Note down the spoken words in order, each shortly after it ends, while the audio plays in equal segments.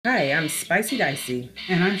Hi, I'm Spicy Dicey,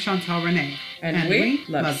 And I'm Chantal Renee. and we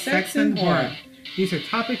love sex and horror. These are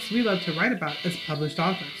topics we love to write about as published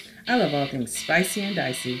authors. I love all things spicy and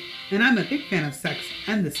dicey. And I'm a big fan of sex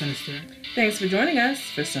and the sinister. Thanks for joining us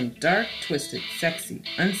for some dark, twisted, sexy,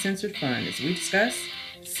 uncensored fun as we discuss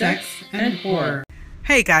sex and horror.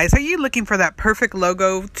 Hey guys, are you looking for that perfect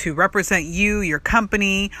logo to represent you, your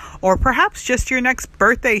company, or perhaps just your next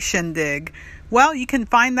birthday shindig? Well, you can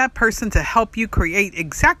find that person to help you create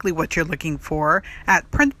exactly what you're looking for at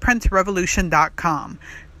printrevolution.com.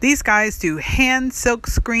 These guys do hand silk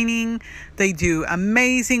screening. They do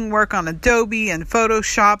amazing work on Adobe and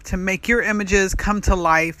Photoshop to make your images come to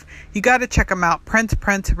life. You got to check them out,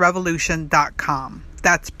 printrevolution.com.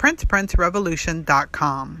 That's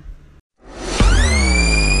printrevolution.com.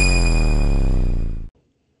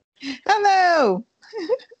 Hello.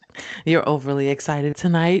 You're overly excited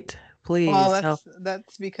tonight. Please. Well,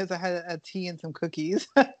 that's because I had a tea and some cookies.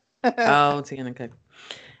 Oh, tea and a cookie.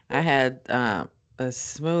 I had a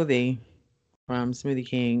smoothie from Smoothie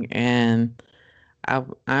King, and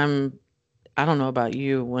I'm I don't know about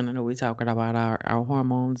you when I know we talking about our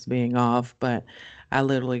hormones being off, but I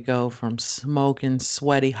literally go from smoking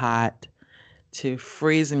sweaty hot to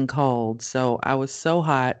freezing cold. So I was so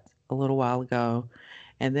hot a little while ago.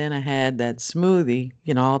 And then I had that smoothie,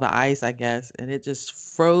 all the ice, I guess, and it just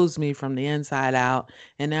froze me from the inside out.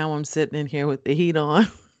 And now I'm sitting in here with the heat on.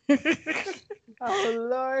 Oh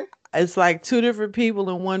Lord. It's like two different people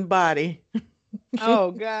in one body.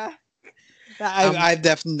 Oh God. I've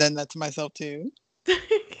definitely done that to myself too.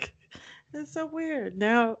 It's so weird.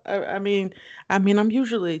 Now, I'm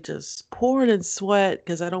usually just pouring in sweat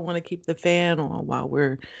because I don't want to keep the fan on while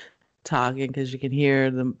we're talking because you can hear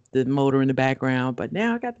the motor in the background. But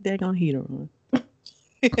now I got the daggone heater on.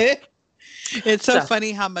 It's so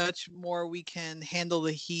funny how much more we can handle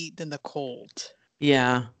the heat than the cold.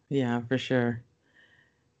 Yeah, for sure.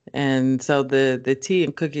 And so the tea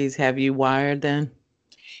and cookies have you wired then?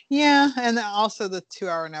 Yeah, and also the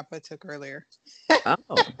 2-hour nap I took earlier.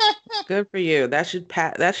 Oh, good for you. That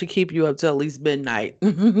should keep you up till at least midnight.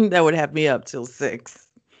 That would have me up till 6.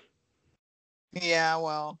 Yeah,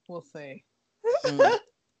 well, we'll see.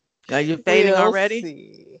 Are you fading already?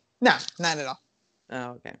 See. No, not at all.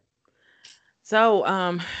 Oh, okay. So,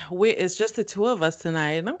 it's just the two of us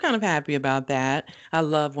tonight, and I'm kind of happy about that. I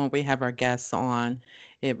love when we have our guests on.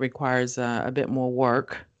 It requires a bit more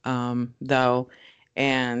work, though,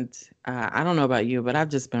 and I don't know about you, but I've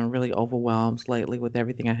just been really overwhelmed lately with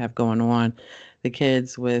everything I have going on. The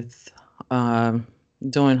kids with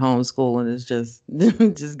doing homeschooling is just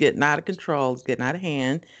just getting out of control. It's getting out of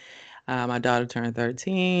hand. My daughter turned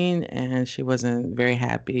 13, and she wasn't very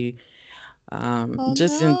happy Oh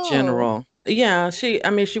just in no. general. Yeah, she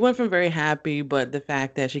went from very happy, but the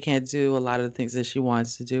fact that she can't do a lot of the things that she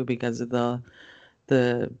wants to do because of the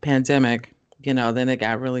pandemic, then it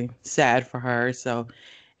got really sad for her. So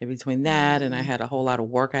in between that and I had a whole lot of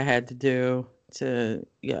work I had to do to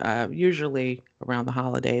yeah, usually around the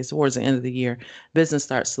holidays, towards the end of the year, business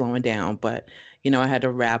starts slowing down, but I had to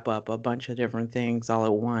wrap up a bunch of different things all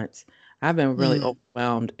at once. I've been really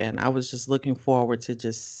overwhelmed, and I was just looking forward to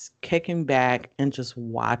just kicking back and just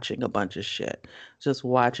watching a bunch of shit, just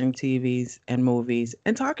watching TVs and movies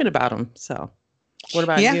and talking about them. So, what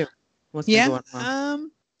about Yeah. you? What's been Yeah. going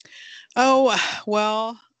on? Oh,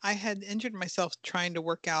 well, I had injured myself trying to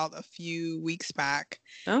work out a few weeks back.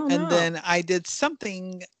 Oh And no. then I did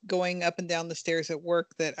something going up and down the stairs at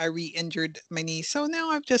work that I re-injured my knee. So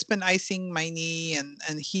now I've just been icing my knee and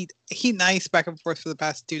heat and ice back and forth for the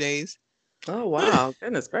past 2 days. Oh wow.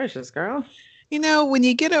 Goodness gracious, girl. When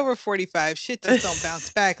you get over 45, shit just don't bounce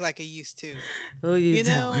back like it used to. Who you You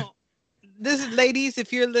telling? know, this ladies,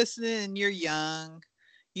 if you're listening and you're young,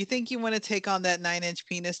 you think you want to take on that 9-inch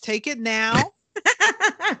penis, take it now.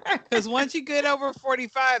 Because once you get over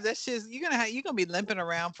 45, that's just you're gonna be limping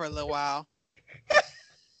around for a little while.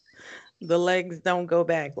 The legs don't go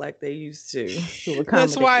back like they used to That's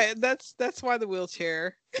accommodate. why the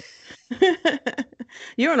wheelchair.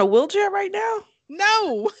 You're in a wheelchair right now?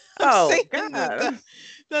 No, I'm Oh saying God.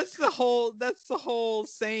 that's the whole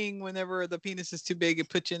saying. Whenever the penis is too big, it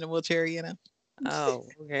puts you in a wheelchair. Oh,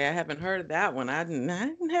 okay. I haven't heard of that one. I didn't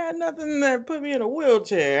have nothing that put me in a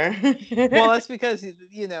wheelchair. Well, that's because you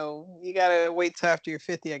gotta wait till after you're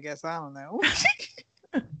 50. I guess I don't know.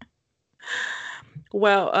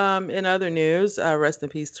 Well, in other news, rest in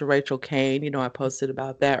peace to Rachel Kane. I posted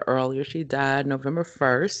about that earlier. She died November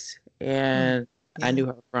 1st, and I Yeah. knew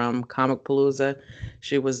her from Comic Palooza.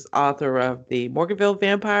 She was author of the Morganville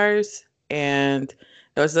Vampires, and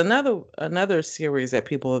there was another series that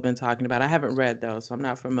people have been talking about. I haven't read those, so I'm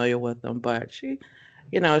not familiar with them, but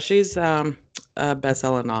She's a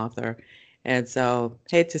best-selling author, and so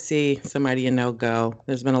hate to see somebody go.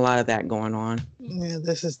 There's been a lot of that going on. Yeah,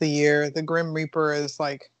 this is the year. The Grim Reaper is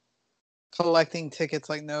like collecting tickets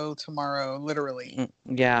like no tomorrow, literally.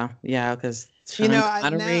 Yeah, because Sean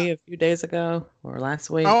Connery a few days ago or last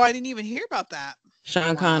week. Oh, I didn't even hear about that.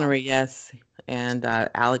 Sean Connery, yes, and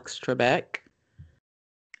Alex Trebek.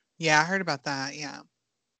 Yeah, I heard about that. Yeah.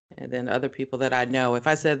 And then other people that I know. If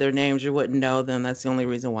I said their names, you wouldn't know them. That's the only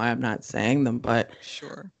reason why I'm not saying them. But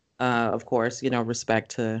sure, of course,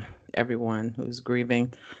 respect to everyone who's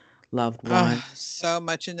grieving loved one. So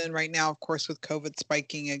much, and then right now, of course, with COVID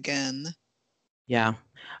spiking again. Yeah.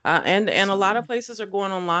 And a lot of places are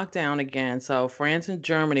going on lockdown again. So France and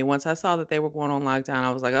Germany, once I saw that they were going on lockdown,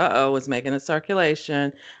 I was like, uh-oh, it's making a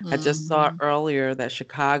circulation. I just saw earlier that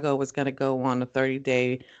Chicago was going to go on a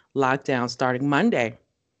 30-day lockdown starting Monday.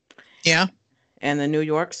 Yeah. And the New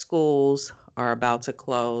York schools are about to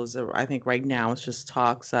close. I think right now it's just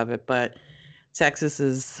talks of it. But Texas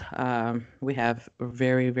is, we have a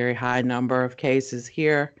very, very high number of cases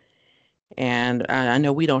here. And I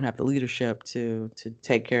know we don't have the leadership to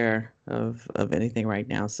take care of anything right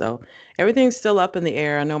now. So everything's still up in the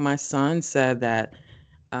air. I know my son said that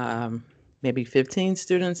maybe 15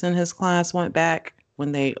 students in his class went back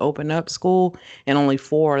when they opened up school, and only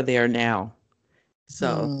 4 are there now.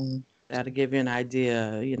 So that'll give you an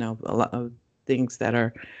idea, a lot of things that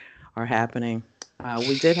are happening.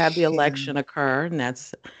 We did have the election occur, and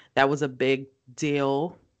that was a big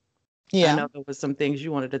deal. Yeah. I know there was some things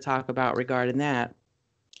you wanted to talk about regarding that.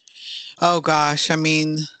 Oh gosh, I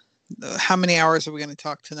mean, how many hours are we going to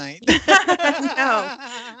talk tonight?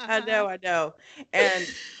 I know.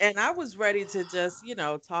 And I was ready to just,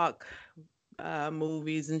 talk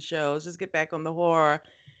movies and shows, just get back on the horror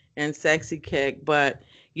and sexy kick. But,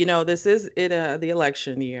 this is the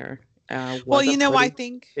election year. Well, I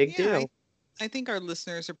think big deal. I think our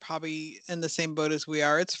listeners are probably in the same boat as we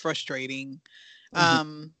are. It's frustrating.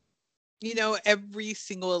 Every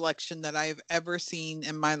single election that I've ever seen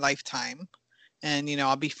in my lifetime, and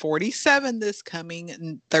I'll be 47 this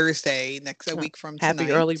coming Thursday, a week from tonight.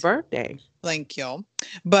 Happy early birthday. Thank you.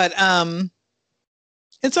 But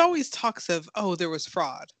it's always talks of, there was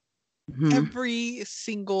fraud. Every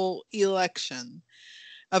single election.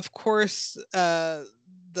 Of course, the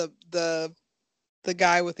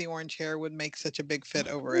guy with the orange hair would make such a big fit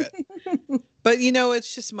over it. But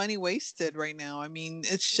it's just money wasted right now. I mean,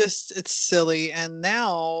 it's silly. And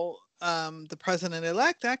now the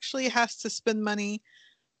president-elect actually has to spend money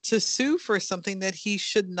to sue for something that he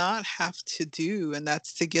should not have to do, and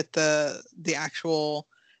that's to get the actual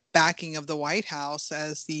backing of the White House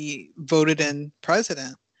as the voted in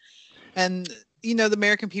president. And the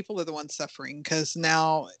American people are the ones suffering, because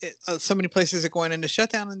now so many places are going into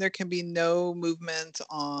shutdown, and there can be no movement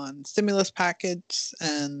on stimulus package,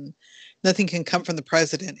 and nothing can come from the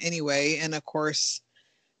president anyway. And of course,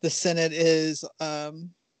 the Senate is,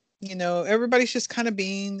 everybody's just kind of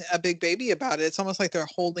being a big baby about it. It's almost like they're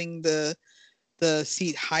holding the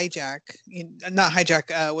seat not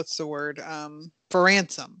hijack. What's the word? For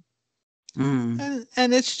ransom. And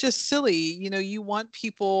it's just silly. You want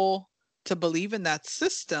people to believe in that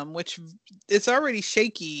system, which it's already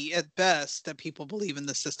shaky at best that people believe in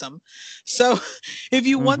the system. So if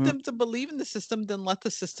you want them to believe in the system, then let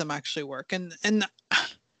the system actually work. And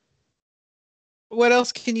what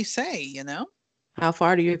else can you say, How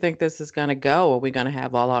far do you think this is going to go? Are we going to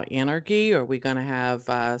have all-out anarchy? Are we going to have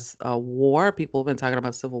a war? People have been talking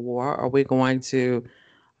about civil war. Are we going to,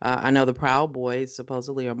 I know the Proud Boys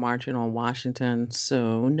supposedly are marching on Washington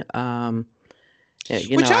soon.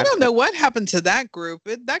 Which I don't know what happened to that group.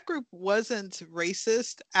 That group wasn't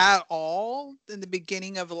racist at all in the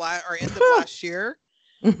beginning of end of last year.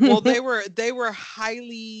 Well, they were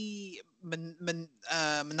highly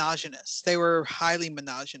misogynist. They were highly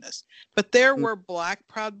misogynist. But there were Black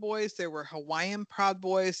Proud Boys, there were Hawaiian Proud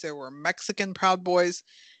Boys, there were Mexican Proud Boys.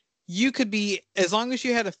 You could be, as long as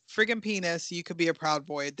you had a friggin' penis, you could be a Proud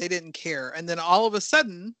Boy. They didn't care. And then all of a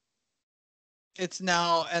sudden, it's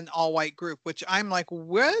now an all-white group, which I'm like,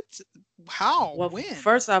 what? How? Well, when?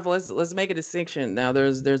 First off, let's make a distinction. Now,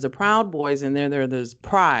 there's a Proud Boys, and there's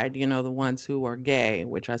Pride. The ones who are gay,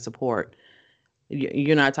 which I support.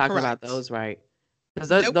 You're not talking about those, right? Because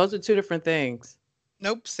those are two different things.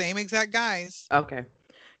 Nope, same exact guys. Okay,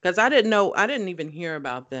 because I didn't even hear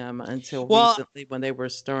about them until recently when they were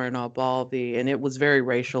stirring up all and it was very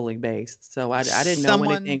racially based. So I didn't know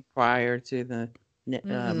anything prior to the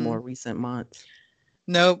more recent months.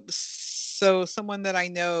 Nope. So someone that I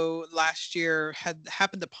know last year had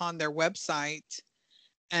happened upon their website,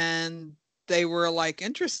 and they were like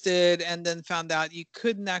interested, and then found out you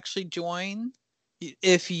couldn't actually join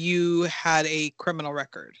if you had a criminal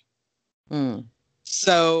record.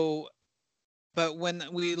 So, but when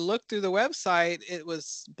we looked through the website, it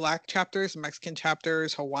was Black chapters, Mexican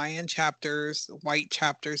chapters, Hawaiian chapters, white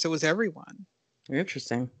chapters. It was everyone.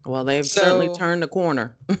 Interesting. Well, they've certainly turned the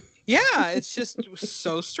corner. Yeah, it's just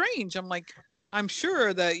so strange. I'm like, I'm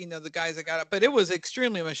sure that, the guys that got it, but it was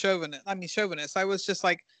extremely chauvinist. I was just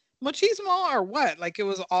like, machismo or what? Like, it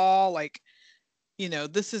was all like,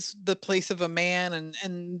 this is the place of a man,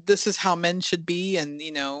 and this is how men should be. And,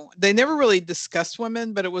 they never really discussed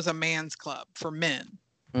women, but it was a man's club for men.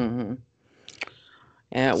 Mm-hmm.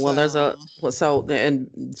 Yeah, well,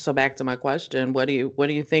 so back to my question, what do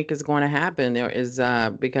you think is going to happen? There is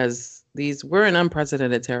because we're in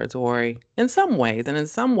unprecedented territory in some ways, and in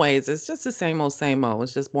some ways it's just the same old, same old.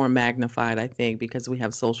 It's just more magnified, I think, because we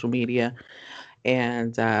have social media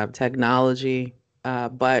and technology,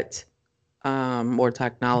 but more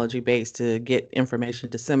technology based to get information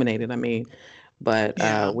disseminated. I mean, but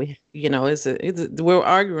we're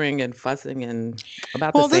arguing and fussing and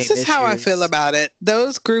about the same this is issues. how I feel about it.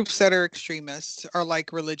 Those groups that are extremists are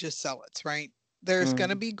like religious zealots, right? There's going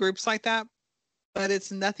to be groups like that, but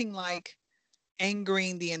it's nothing like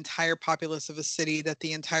angering the entire populace of a city, that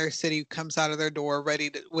the entire city comes out of their door ready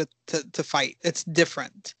to fight. It's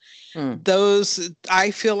different. I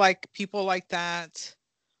feel like people like that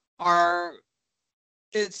are,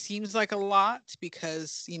 it seems like a lot,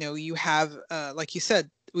 because you have like you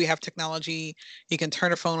said, we have technology. You can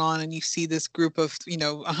turn a phone on and you see this group of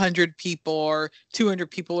 100 people or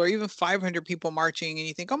 200 people or even 500 people marching, and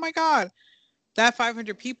you think, oh my god, that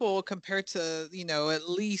 500 people compared to at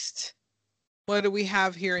least, what do we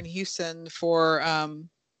have here in Houston for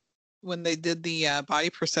when they did the body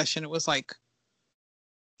procession? It was like,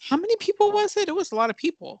 how many people was it? It was a lot of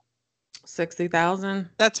people. 60,000.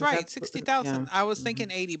 That's right, 60,000. Yeah. I was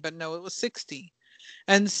thinking 80, but no, it was 60.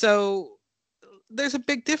 And so there's a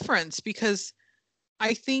big difference, because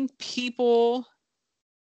I think people,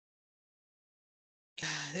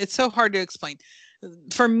 it's so hard to explain.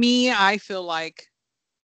 For me, I feel like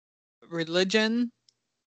religion,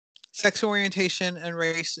 sexual orientation, and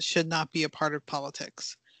race should not be a part of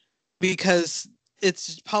politics, because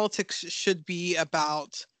politics should be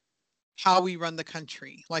about how we run the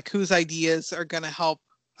country, like whose ideas are going to help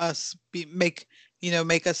us make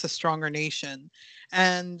us a stronger nation.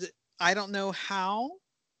 And I don't know how.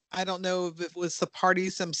 I don't know if it was the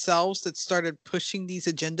parties themselves that started pushing these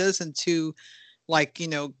agendas into, like,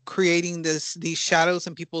 creating these shadows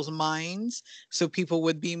in people's minds, so people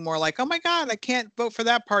would be more like, oh my god, I can't vote for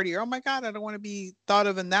that party, or oh my god, I don't want to be thought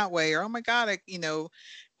of in that way, or oh my god,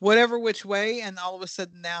 whatever which way. And all of a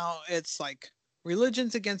sudden now it's like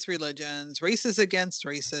religions against religions, races against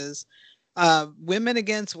races, women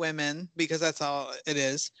against women, because that's all it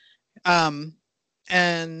is.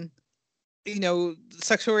 And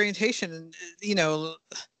sexual orientation,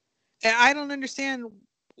 I don't understand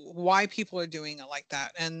why people are doing it like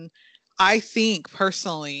that. And I think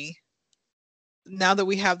personally, now that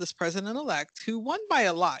we have this president-elect who won by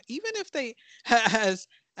a lot, even if they, as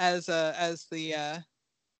the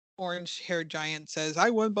orange-haired giant says, I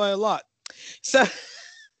won by a lot. So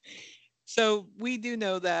we do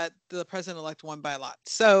know that the president-elect won by a lot.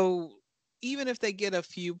 So even if they get a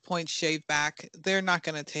few points shaved back, they're not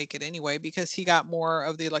going to take it anyway, because he got more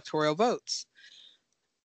of the electoral votes.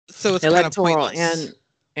 So it's electoral kind of pointless.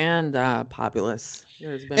 and populist.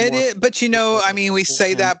 It is, but we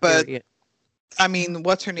say that, but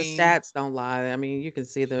what's her name? The stats don't lie. I mean, you can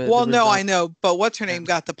see the. Well, no, I know, but what's her name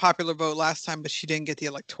got the popular vote last time, but she didn't get the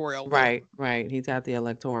electoral vote. Right. He's got the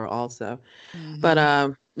electoral also, but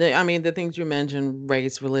the things you mentioned,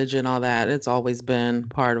 race, religion, all that, it's always been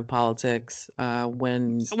part of politics. I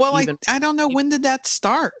don't know, when did that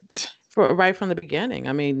start? Right from the beginning.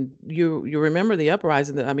 I mean, you remember the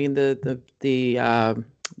uprising.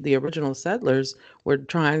 The original settlers were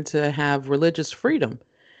trying to have religious freedom.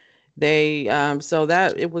 They so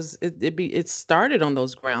that it started on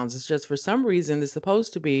those grounds. It's just, for some reason, it's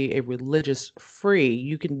supposed to be a religious free.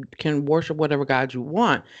 You can worship whatever God you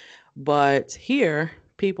want, but here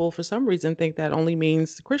people for some reason think that only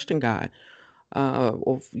means the Christian God.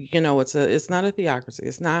 It's not a theocracy.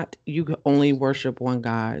 It's not you only worship one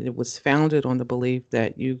God. It was founded on the belief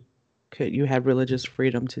that you had religious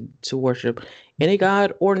freedom to worship any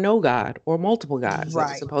God or no God or multiple gods. Right.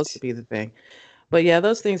 That was supposed to be the thing. But yeah,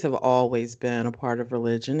 those things have always been a part of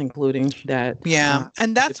religion, including that. Yeah,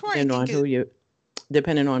 and that's where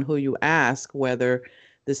depending on who you ask, whether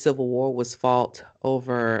the Civil War was fought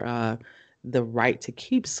over the right to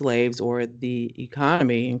keep slaves or the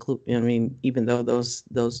economy. Even though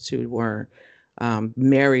those two were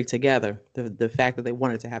married together, the fact that they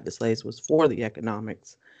wanted to have the slaves was for the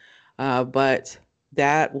economics. But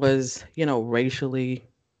that was, racially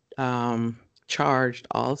charged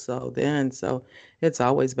also then. So it's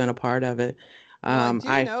always been a part of it. Well, I do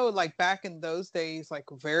I know, like back in those days, like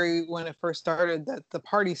very when it first started, that the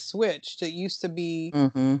party switched. It used to be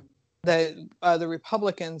mm-hmm, that the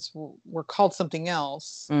Republicans were called something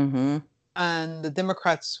else, mm-hmm, and the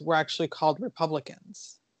Democrats were actually called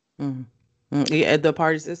Republicans. mm-hmm. Yeah, the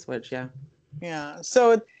parties did switch, yeah. Yeah.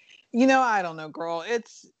 So, I don't know, girl.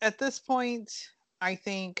 It's at this point, I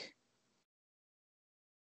think,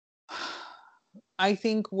 I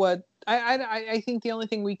think what I think the only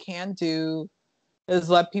thing we can do is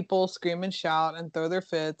let people scream and shout and throw their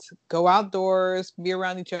fits, go outdoors, be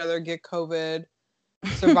around each other, get COVID,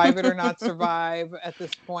 survive it or not survive. At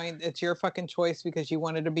this point, it's your fucking choice because you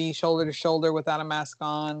wanted to be shoulder to shoulder without a mask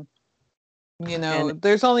on. And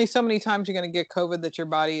There's only so many times you're going to get COVID that your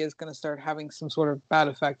body is going to start having some sort of bad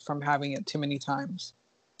effect from having it too many times.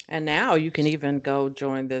 And now you can even go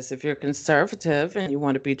join this if you're conservative and you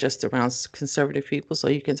want to be just around conservative people. So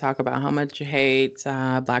you can talk about how much you hate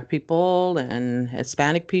Black people and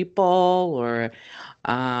Hispanic people, or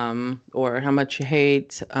how much you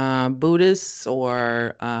hate Buddhists,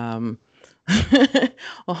 or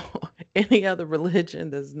any other religion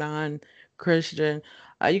that's non-Christian.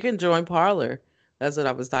 You can join Parler. That's what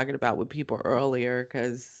I was talking about with people earlier,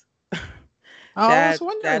 because I was that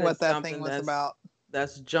wondering is what that thing something was about.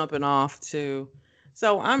 that's jumping off to.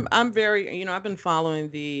 So I'm very, I've been following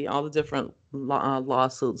all the different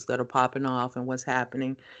lawsuits that are popping off and what's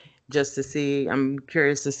happening, just to see. I'm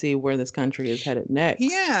curious to see where this country is headed next.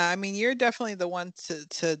 Yeah, I mean, you're definitely the one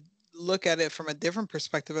to look at it from a different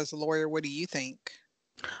perspective as a lawyer. What do you think?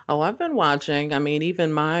 Oh, I've been watching. I mean,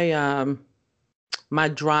 even my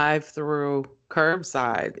drive through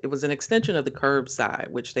curbside, it was an extension of the curbside,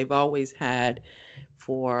 which they've always had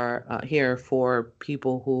for here for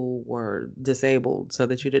people who were disabled, so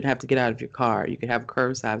that you didn't have to get out of your car. You could have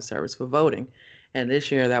curbside service for voting. And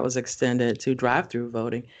this year that was extended to drive through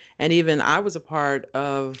voting. And even I was a part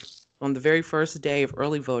of, on the very first day of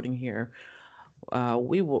early voting here,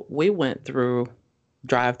 we went through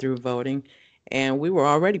drive through voting, and we were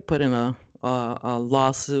already put in a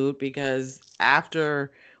lawsuit because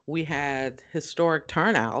after we had historic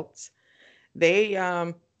turnouts, they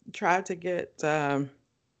tried to get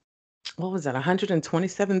what was that,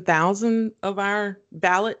 127,000 of our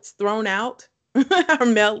ballots thrown out. our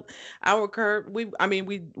mail our curb we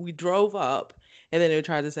drove up, and then they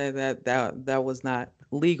tried to say that was not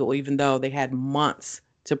legal, even though they had months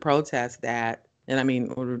to protest that,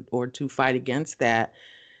 and or to fight against that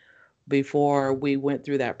before we went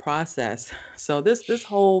through that process. So this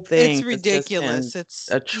whole It's thing has just been ridiculous. It's,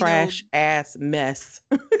 a trash ass mess.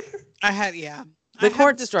 yeah, I The have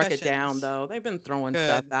court struck it down, discussions. though. They've been throwing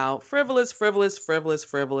stuff Good. out. Frivolous, frivolous, frivolous,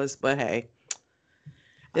 frivolous. But hey,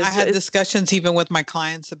 I it's just, had discussions even with my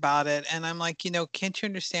clients about it, and I'm like, can't you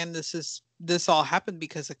understand this all happened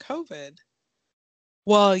because of COVID?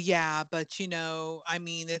 Well, yeah, but I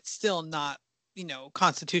mean, it's still not,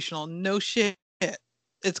 constitutional. No shit.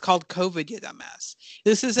 It's called COVID, you dumbass.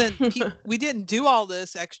 This isn't, we didn't do all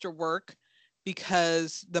this extra work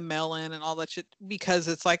because the mail-in and all that shit, because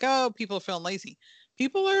it's like, oh, people are feeling lazy.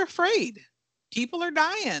 People are afraid. People are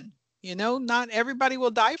dying. Not everybody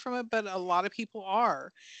will die from it, but a lot of people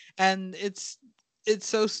are. And it's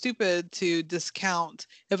so stupid to discount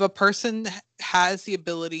if a person has the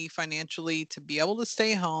ability financially to be able to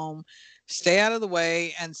stay home, stay out of the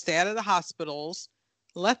way, and stay out of the hospitals.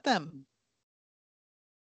 Let them.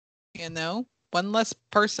 One less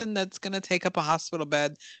person that's going to take up a hospital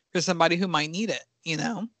bed for somebody who might need it.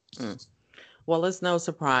 mm. Well, it's no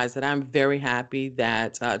surprise that I'm very happy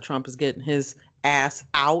that Trump is getting his ass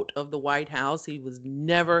out of the White House. He was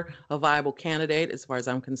never a viable candidate, as far as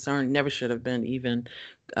I'm concerned. Never should have been even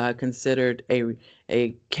considered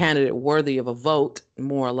a candidate worthy of a vote,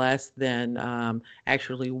 more or less, than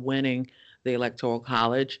actually winning the Electoral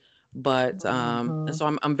College. But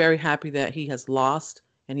so I'm very happy that he has lost,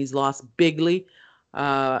 and he's lost bigly.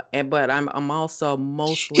 But I'm also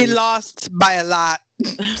mostly, he lost by a lot.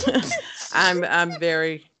 I'm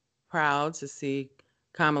very proud to see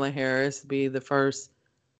Kamala Harris be the first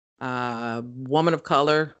woman of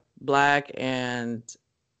color, Black and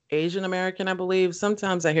Asian American, I believe.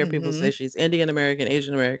 Sometimes I hear people say she's Indian American,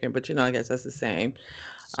 Asian American, but I guess that's the same.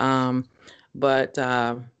 But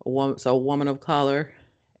a woman of color,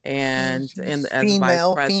 and as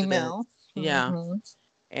vice president, yeah.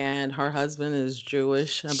 and her husband is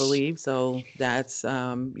Jewish, I believe. So that's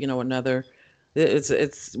another.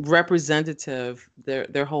 It's representative.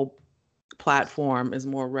 Their whole platform is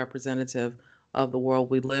more representative of the world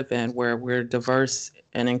we live in, where we're a diverse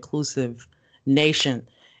and inclusive nation.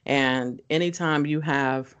 And anytime you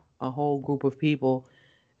have a whole group of people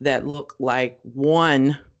that look like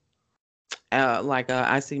one,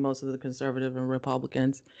 I see most of the conservative and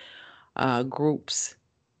Republicans groups,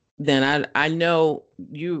 then I know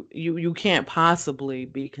you can't possibly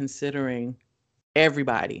be considering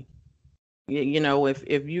everybody.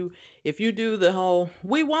 If you do the whole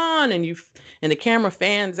 "we won" and the camera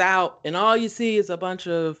fans out and all you see is a bunch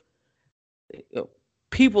of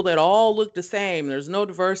people that all look the same, there's no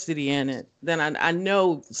diversity in it, then I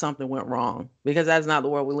know something went wrong, because that's not the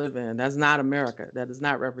world we live in. That's not America. That does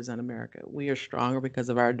not represent America. We are stronger because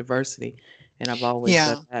of our diversity, and I've always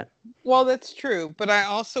said that. Well, that's true, but I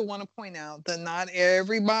also want to point out that not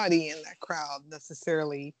everybody in that crowd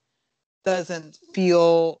necessarily doesn't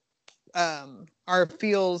feel or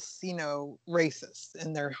feels, racist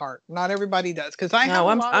in their heart. Not everybody does, because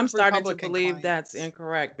I'm starting to believe that's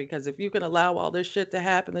incorrect, because if you can allow all this shit to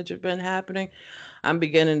happen that you've been happening, I'm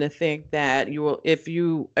beginning to think that if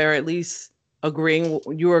you are at least agreeing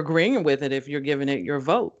with it, if you're giving it your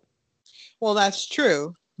vote. Well, that's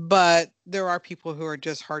true, but there are people who are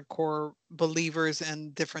just hardcore believers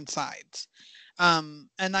in different sides, and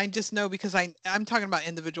I just know, because I'm talking about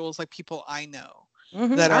individuals, like people I know.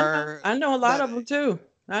 Mm-hmm. I know a lot of them too.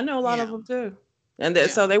 And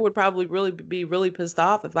so they would probably be really pissed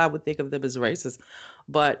off if I would think of them as racist.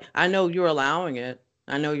 But I know you're allowing it.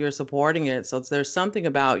 I know you're supporting it. So there's something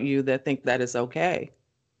about you that think that is okay.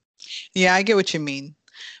 Yeah, I get what you mean.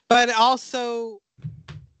 But also,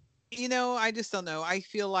 I just don't know. I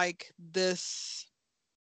feel like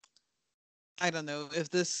I don't know if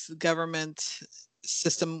this government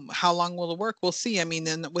system, how long will it work? We'll see. I mean,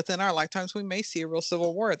 within our lifetimes, we may see a real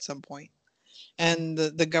civil war at some point, and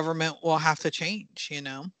the government will have to change,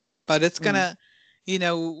 but it's gonna,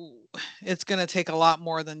 it's gonna take a lot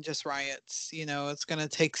more than just riots. It's gonna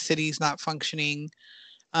take cities not functioning,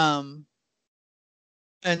 and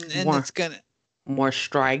it's gonna more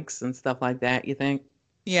strikes and stuff like that, you think?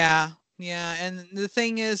 Yeah. And the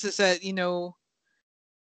thing is that,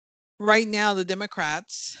 right now the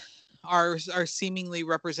Democrats are seemingly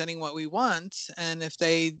representing what we want, and if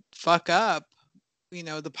they fuck up,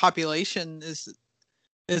 the population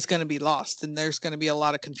is going to be lost, and there's going to be a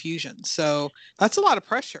lot of confusion. So that's a lot of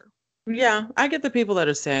pressure. Yeah, I get the people that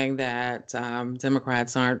are saying that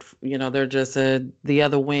Democrats aren't, they're just the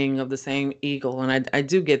other wing of the same eagle, and I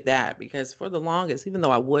do get that, because for the longest, even though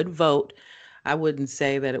I would vote, I wouldn't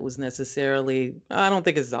say that it was necessarily, I don't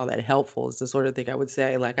think it's all that helpful. It's the sort of thing I would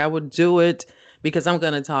say, like, I would do it because I'm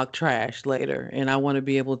going to talk trash later, and I want to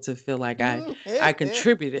be able to feel like I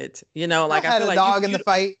contributed, like I feel like dog in the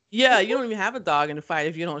fight. Yeah, you don't even have a dog in the fight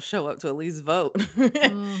if you don't show up to at least vote.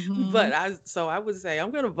 Mm-hmm. But I would say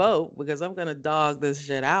I'm going to vote because I'm going to dog this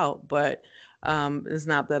shit out. But it's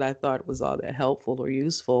not that I thought it was all that helpful or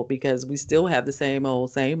useful, because we still have the same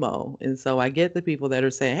old. And so I get the people that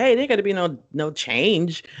are saying, hey, there got to be no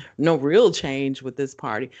change, no real change with this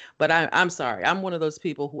party. But I'm sorry. I'm one of those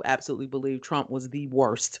people who absolutely believe Trump was the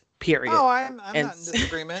worst, period. Oh, I'm not in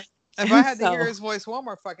disagreement. If I had to hear his voice one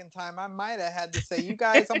more fucking time, I might have had to say, you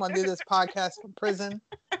guys, I'm going to do this podcast from prison,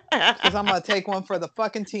 because I'm going to take one for the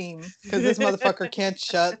fucking team, because this motherfucker can't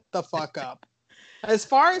shut the fuck up. As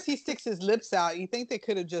far as he sticks his lips out, you think they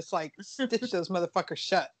could have just stitched those motherfuckers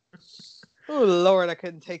shut? Oh Lord, I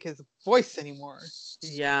couldn't take his voice anymore.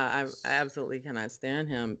 Yeah, I absolutely cannot stand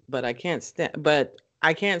him, but I can't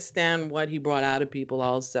stand what he brought out of people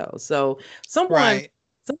also. So someone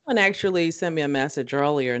actually sent me a message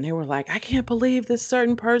earlier, and they were like, I can't believe this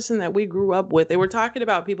certain person that we grew up with. They were talking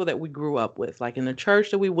about people that we grew up with, like in the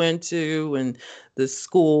church that we went to and the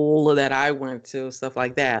school that I went to, stuff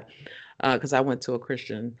like that. Because I went to a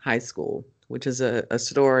Christian high school, which is a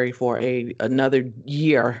story for another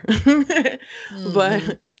year. Mm-hmm.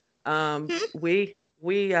 But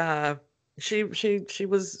she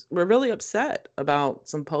was really upset about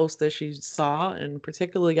some posts that she saw, and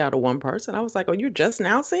particularly out of one person. I was like, oh, you're just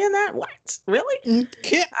now seeing that? What? Really?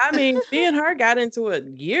 I mean, me and her got into it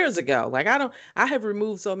years ago. Like, I have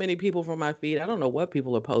removed so many people from my feed. I don't know what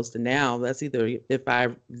people are posting now. That's either if I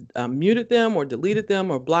muted them or deleted them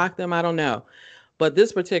or blocked them. I don't know. But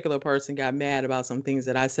this particular person got mad about some things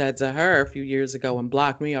that I said to her a few years ago and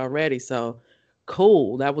blocked me already. So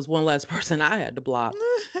cool. That was one less person I had to block.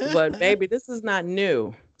 But baby, this is not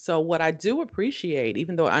new. So what I do appreciate,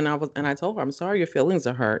 even though I told her, I'm sorry your feelings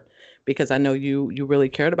are hurt, because I know you really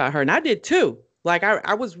cared about her, and I did too. Like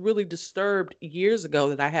I was really disturbed years ago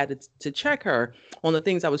that I had to check her on the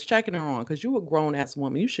things I was checking her on, because you a grown ass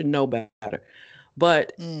woman. You should know better.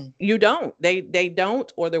 But Mm. you don't. They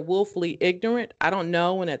don't, or they're willfully ignorant. I don't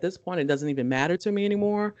know. And at this point it doesn't even matter to me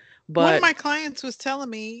anymore. One of But my clients was telling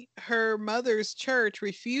me her mother's church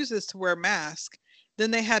refuses to wear masks. Then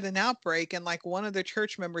they had an outbreak and like one of their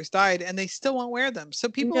church members died and they still won't wear them. So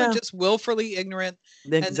people are yeah, just willfully ignorant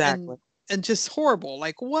and exactly. and and just horrible.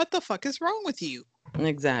 Like what the fuck is wrong with you?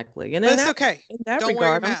 Exactly. And But it's okay. in that Don't wear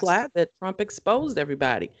your regard, I'm mask. glad that Trump exposed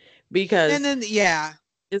everybody, And because then yeah.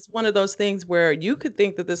 it's one of those things where you could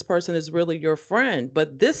think that this person is really your friend,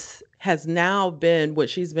 but this has now been what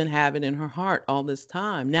she's been having in her heart all this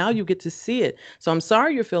time. Now you get to see it. So I'm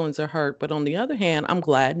sorry your feelings are hurt, but on the other hand, I'm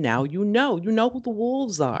glad now you know who the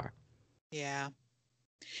wolves are. Yeah.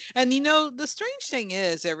 And you know, the strange thing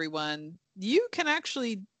is, everyone, you can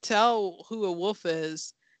actually tell who a wolf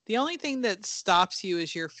is. The only thing that stops you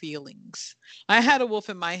is your feelings. I had a wolf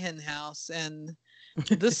in my hen house, and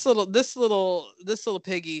this little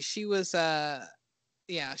piggy, she was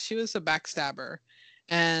yeah, she was a backstabber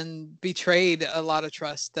and betrayed a lot of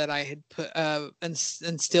trust that I had put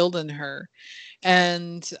instilled in her.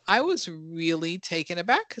 And I was really taken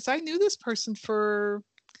aback because I knew this person for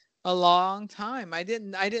a long time. I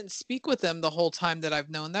didn't speak with them the whole time that I've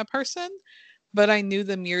known that person, but I knew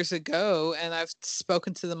them years ago and I've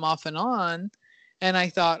spoken to them off and on. And I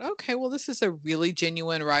thought, okay, well, this is a really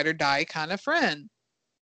genuine ride or die kind of friend.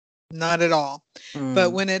 Not at all. But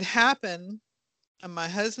Mm. when it happened, and my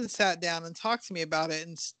husband sat down and talked to me about it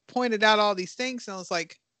and pointed out all these things, and I was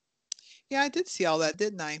like, yeah, I did see all that,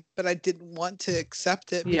 didn't I? But I didn't want to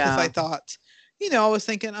accept it because I Yeah. thought, I was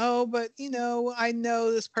thinking, oh, but I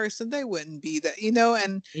know this person, they wouldn't be that, and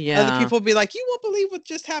other Yeah. people would be like, you won't believe what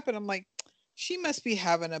just happened. I'm like, she must be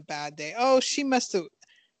having a bad day. Oh, she must have.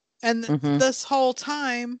 And Hmm. this whole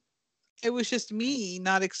time, it was just me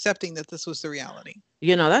not accepting that this was the reality.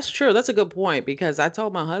 That's true. That's a good point, because I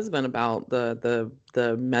told my husband about the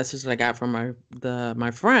message that I got from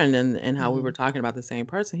my friend, and how we were Hmm. talking about the same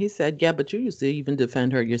person. He said, "Yeah, but you used to even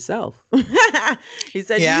defend her yourself." He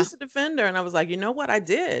said, "You Yeah. used to defend her," and I was like, "You know what? I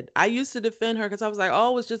did. I used to defend her because I was like,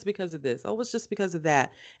 oh, it's just because of this. Oh, it's just because of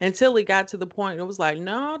that." Until it got to the point, it was like,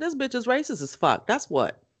 "No, this bitch is racist as fuck. That's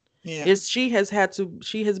what." Yeah. Is she has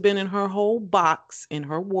been in her whole box in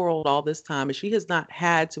her world all this time, and she has not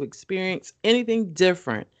had to experience anything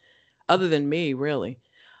different other than me, really.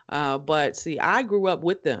 But see, I grew up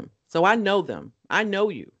with them, so I know them. I know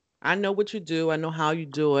you. I know what you do. I know how you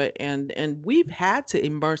do it, and we've had to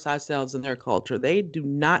immerse ourselves in their culture. They do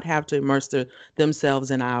not have to immerse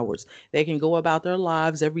themselves in ours. They can go about their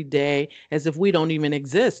lives every day as if we don't even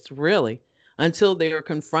exist, really, until they are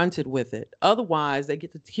confronted with it. Otherwise, they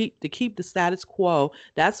get to keep the status quo.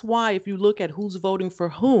 That's why if you look at who's voting for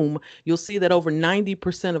whom, you'll see that over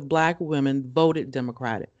 90% of black women voted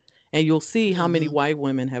Democratic. And you'll see how many Hmm. white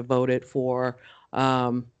women have voted for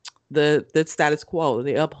um, the status quo.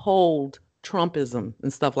 They uphold Trumpism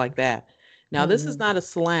and stuff like that. Now, this is Hmm. not a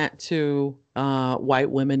slant to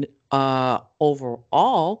white women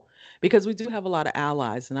overall, because we do have a lot of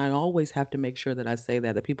allies, and I always have to make sure that I say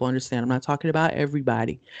that people understand. I'm not talking about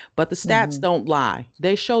everybody, but the stats Hmm. don't lie.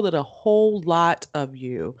 They show that a whole lot of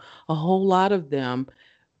you, a whole lot of them,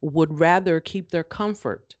 would rather keep their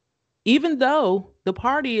comfort, even though the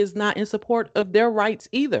party is not in support of their rights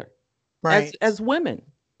either, as Right. women.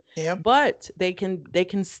 Yep. But they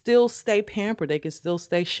can still stay pampered. They can still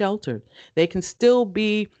stay sheltered. They can still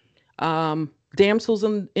be damsels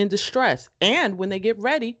in distress. And when they get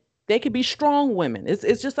ready, they could be strong women.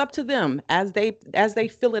 It's just up to them as they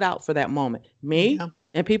fill it out for that moment. Me Yeah.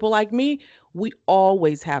 and people like me, we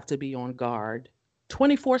always have to be on guard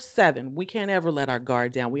 24/7. We can't ever let our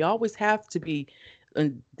guard down. We always have to be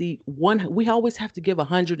we always have to give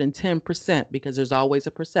 110%, because there's always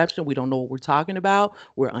a perception. We don't know what we're talking about.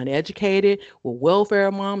 We're uneducated. We're welfare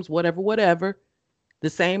moms, whatever, whatever. The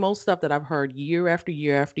same old stuff that I've heard year after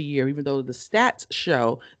year after year, even though the stats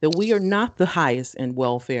show that we are not the highest in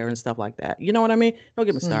welfare and stuff like that. You know what I mean? Don't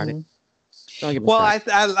get me started. Hmm. Don't get me Well,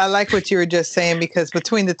 started. I like what you were just saying, because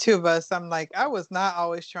between the two of us, I'm like, I was not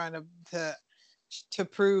always trying to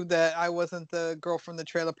prove that I wasn't the girl from the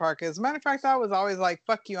trailer park. As a matter of fact, I was always like,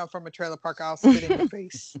 fuck you, I'm from a trailer park, I'll spit in your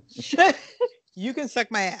face. You can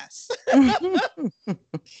suck my ass.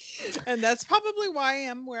 And that's probably why I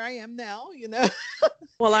am where I am now.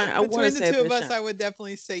 Well, I want to Between the say two of this, us, I would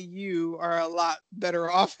definitely say you are a lot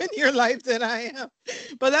better off in your life than I am.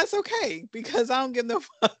 But that's okay, because I don't give no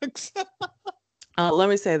fucks. Let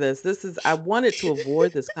me say this. I wanted to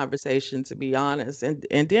avoid this conversation, to be honest.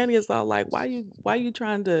 And Danny is all like, why you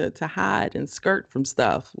trying to hide and skirt from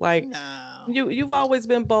stuff? Like, No. you've always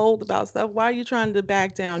been bold about stuff. Why are you trying to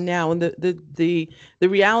back down now? And the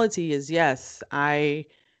reality is, yes, I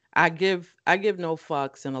give no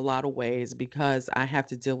fucks in a lot of ways because I have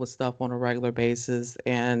to deal with stuff on a regular basis,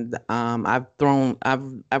 and I've grown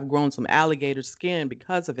some alligator skin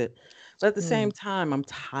because of it. But at the same Mm. time, I'm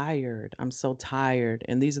tired. I'm so tired,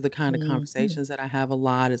 and these are the kind of Mhm. conversations that I have a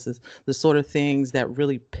lot. Is the sort of things that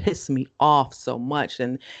really piss me off so much,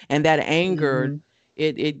 and that anger Mhm.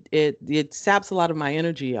 it saps a lot of my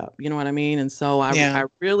energy up. You know what I mean? And so Yeah. I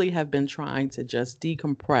really have been trying to just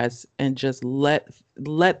decompress and just let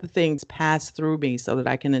the things pass through me so that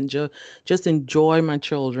I can enjoy my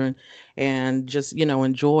children and just,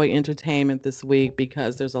 enjoy entertainment this week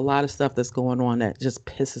because there's a lot of stuff that's going on that just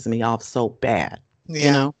pisses me off so bad, you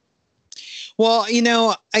Yeah. know? Well,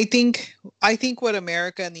 I think what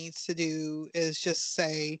America needs to do is just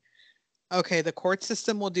say, okay, the court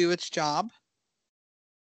system will do its job.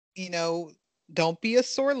 You know, don't be a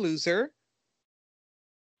sore loser.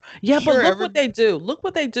 Yeah, but Sure, look what they do. Look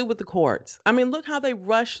what they do with the courts. I mean, look how they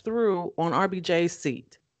rush through on RBJ's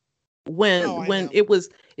seat. oh, when I when know. it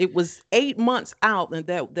was 8 months out and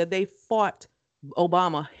that they fought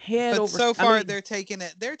Obama head But over. so I far mean, they're taking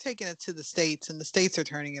it to the states and the states are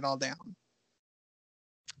turning it all down.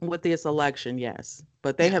 with this election, yes,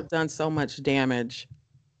 but they Yeah. have done so much damage.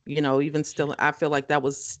 Even still, I feel like that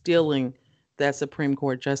was stealing that Supreme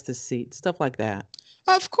Court justice seat, stuff like that.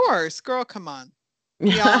 Of course, girl, come on.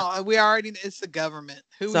 We already it's the government.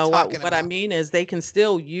 Who we So talking what I about? mean is they can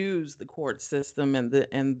still use the court system and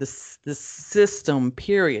the system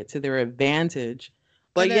period to their advantage.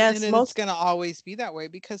 But And yes, it's most. going to always be that way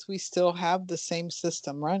because we still have the same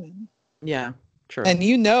system running. Yeah, true. And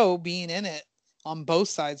being in it on both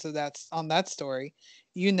sides of that story,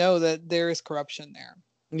 you know that there is corruption there.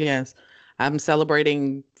 Yes. I'm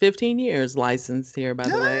celebrating 15 years licensed here, by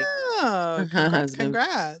the way. Oh, It's been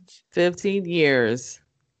congrats. 15 years.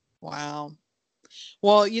 Wow.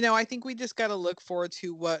 Well, I think we just got to look forward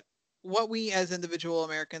to what we as individual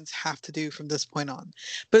Americans have to do from this point on.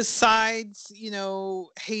 Besides,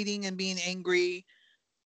 hating and being angry,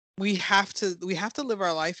 we have to live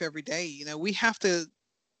our life every day. We have to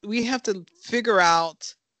figure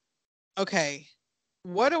out, okay,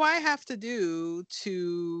 what do I have to do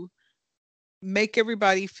to make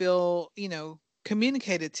everybody feel,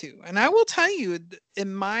 communicated to? And I will tell you,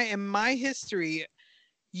 in my history,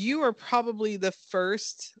 you are probably the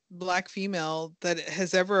first Black female that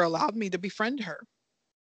has ever allowed me to befriend her.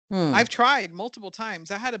 Hmm. I've tried multiple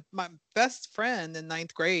times. My best friend in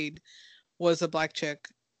ninth grade was a Black chick.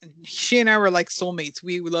 She and I were like soulmates.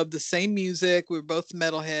 We loved the same music. We were both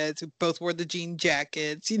metalheads. We both wore the jean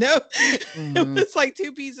jackets. It Hmm. was like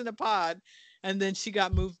two peas in a pod. And then she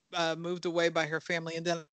got moved away by her family, and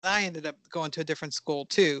then I ended up going to a different school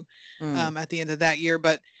too, Hmm. at the end of that year.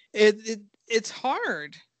 But it's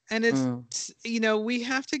hard, and Hmm. we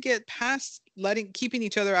have to get past keeping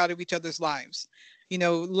each other out of each other's lives.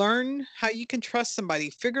 Learn how you can trust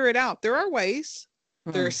somebody. Figure it out. There are ways.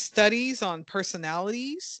 There are Hmm. studies on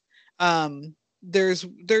personalities.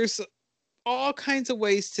 There's all kinds of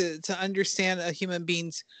ways to understand a human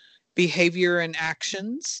being's behavior and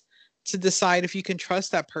actions to decide if you can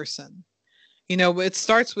trust that person. But it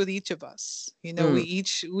starts with each of us. We Hmm.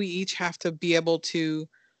 each have to be able to,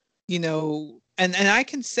 and I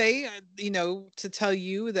can say, to tell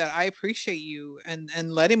you that I appreciate you and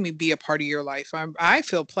letting me be a part of your life. I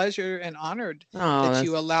feel pleasure and honored Oh, that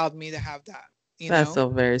you that's allowed me to have that. that's so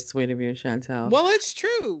very sweet of you, Chantel. Well, it's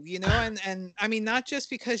true, and I mean, not just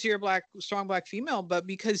because you're a strong Black female, but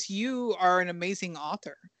because you are an amazing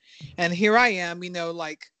author. And here I am,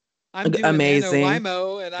 like I'm doing Amazing.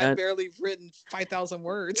 NaNoWriMo and I've Uh, barely written 5,000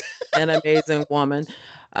 words. an amazing woman.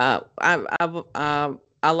 I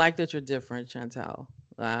like that you're different, Chantel.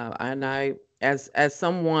 And as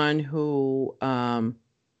someone who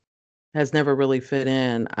has never really fit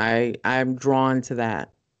in, I'm drawn to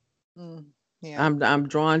that. Mm, yeah. I'm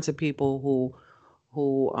drawn to people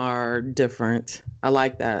who are different. I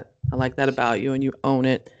like that. I like that about you, and you own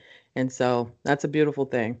it. And so that's a beautiful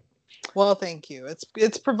thing. Well, thank you.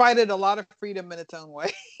 It's provided a lot of freedom in its own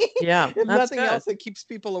way. Yeah, If that's nothing good. else, it keeps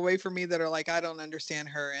people away from me that are like, I don't understand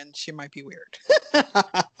her and she might be weird.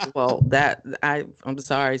 Well, I'm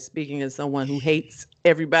sorry. Speaking as someone who hates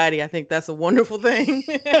everybody, I think that's a wonderful thing.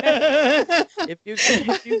 If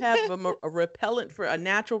you have a repellent for a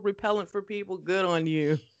natural repellent for people, good on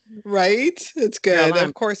you, Right? It's girl. good. Of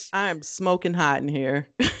I'm course. I'm smoking hot in here.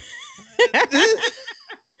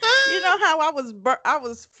 You know how I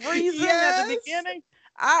was freezing at the Yes. beginning?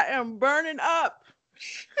 I am burning up.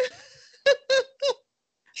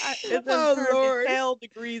 It done Oh turned me Lord. 12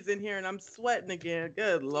 degrees in here and I'm sweating again.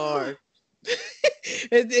 Good Lord.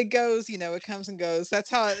 It goes, it comes and goes. That's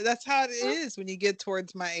how it is when you get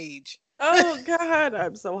towards my age. Oh God,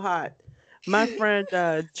 I'm so hot. My friend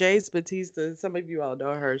Jace Batista, some of you all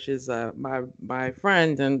know her. She's my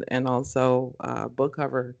friend and also book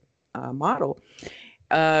cover model.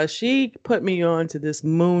 She put me on to this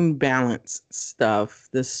moon balance stuff,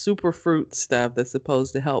 this super fruit stuff that's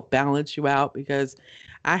supposed to help balance you out because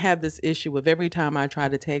I have this issue with every time I try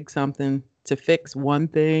to take something to fix one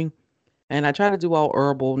thing, and I try to do all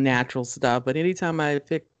herbal, natural stuff, but anytime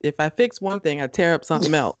if I fix one thing, I tear up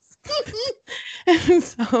something else. And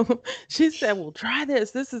so she said, "Well, try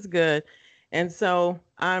this. This is good." And so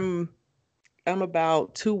I'm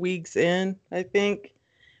about 2 weeks in, I think.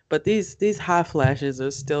 But these hot flashes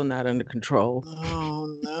are still not under control.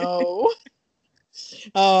 Oh no.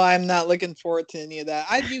 Oh, I'm not looking forward to any of that.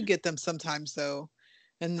 I do get them sometimes though.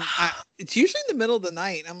 And it's usually in the middle of the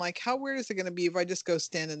night. I'm like, how weird is it going to be if I just go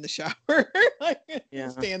stand in the shower? Like, Yeah.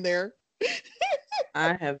 stand there.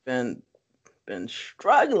 I have been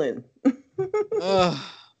struggling. Ugh.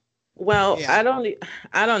 Well, Yeah.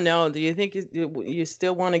 I don't know. Do you think you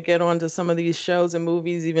still want to get onto some of these shows and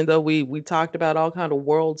movies, even though we talked about all kind of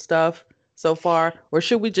world stuff so far, or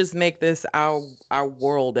should we just make this our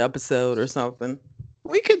world episode or something?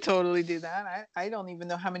 We could totally do that. I don't even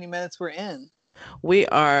know how many minutes we're in. We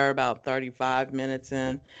are about 35 minutes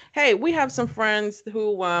in. Hey, we have some friends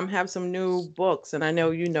who have some new books, and I know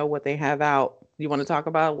you know what they have out. You want to talk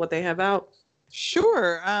about what they have out?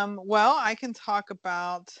 Sure. Well, I can talk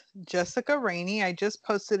about Jessica Rainey. I just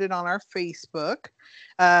posted it on our Facebook.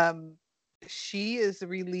 Um, she is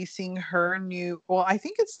releasing her new, well, I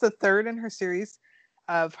think it's the third in her series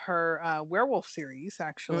of her werewolf series,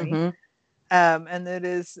 actually. Mm-hmm. And it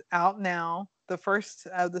is out now. The first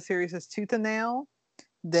of the series is Tooth and Nail.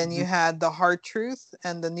 Then you Mm-hmm. had The Hard Truth,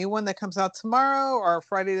 and the new one that comes out tomorrow or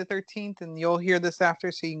Friday the 13th, and you'll hear this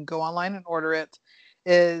after, so you can go online and order it,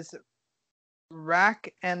 is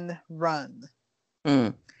Rack and Run.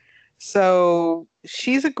 Mm. So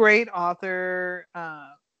she's a great author,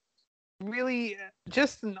 really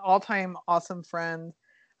just an all-time awesome friend.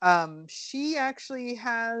 She actually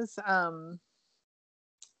has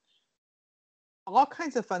all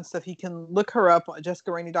kinds of fun stuff. You can look her up at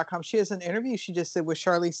jessicarainey.com. She has an interview she just did with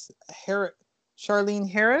Charlene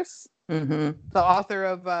Harris, Mm-hmm. the author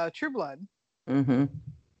of True Blood. Mm-hmm. Well,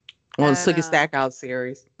 the And Sookie Stackhouse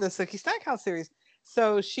series. the Sookie Stackhouse series.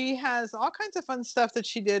 So she has all kinds of fun stuff that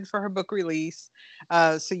she did for her book release.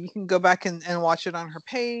 So you can go back and watch it on her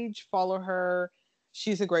page, follow her.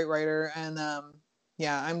 She's a great writer. And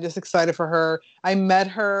yeah, I'm just excited for her. I met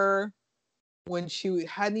her when she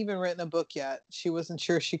hadn't even written a book yet. She wasn't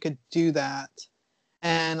sure she could do that.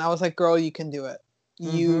 And I was like, girl, you can do it.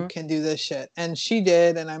 You Mm-hmm. can do this shit. And she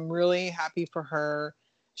did. And I'm really happy for her.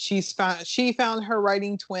 She found her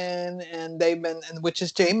writing twin, and which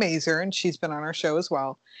is Jay Mazer, and she's been on our show as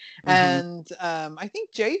well. Mm-hmm. And I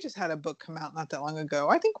think Jay just had a book come out not that long ago.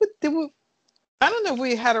 I think I don't know if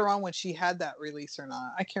we had her on when she had that release or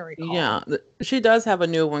not. I can't recall. Yeah, she does have a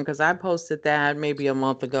new one because I posted that maybe a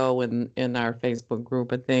month ago in our Facebook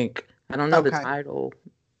group. I think I don't know the Okay. title.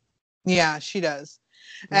 Yeah, she does.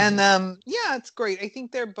 Mm-hmm. And yeah, it's great. I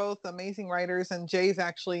think they're both amazing writers, and Jay's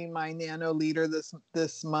actually my nano leader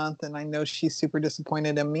this month, and I know she's super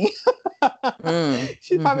disappointed in me.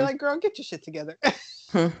 She's probably like, girl, get your shit together.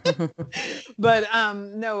 But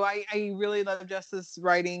no, I really love Jess's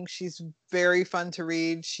writing. She's very fun to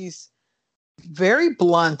read. She's very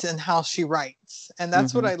blunt in how she writes, and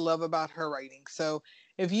that's what I love about her writing. So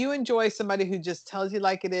if you enjoy somebody who just tells you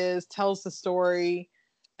like it is, tells the story,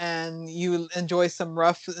 and you enjoy some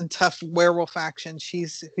rough and tough werewolf action,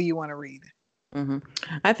 she's who you want to read. Mm-hmm.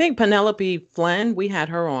 I think Penelope Flynn, we had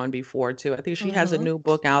her on before too. I think she has a Mm-hmm. new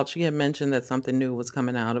book out. She had mentioned that something new was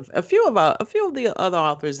coming out. Of a few of the other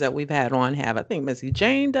authors that we've had on have. I think Missy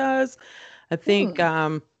Jane does. I think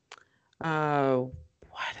what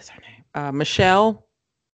is her name? Michelle.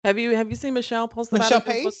 Have you seen Michelle post about Michelle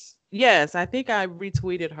a new book? Pace? Yes, I think I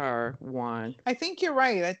retweeted her one. I think you're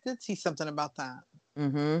right. I did see something about that.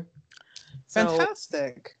 Mm-hmm. So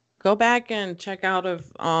Fantastic. go back and check out of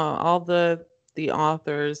all the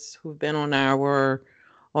authors who've been on our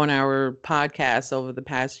podcast over the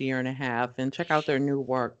past year and a half, and check out their new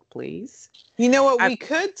work, please. You know what we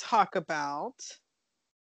could talk about?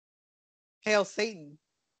 Hail Satan?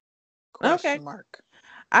 Okay. Question mark.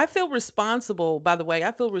 I feel responsible, by the way,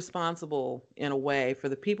 I feel responsible in a way for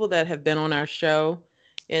the people that have been on our show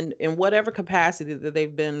in whatever capacity that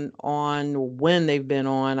they've been on, when they've been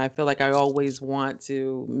on, I feel like I always want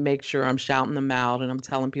to make sure I'm shouting them out and I'm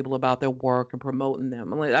telling people about their work and promoting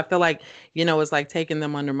them. I feel like, it's like taking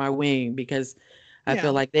them under my wing because I Yeah,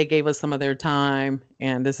 feel like they gave us some of their time,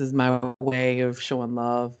 and this is my way of showing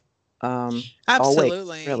love. Always,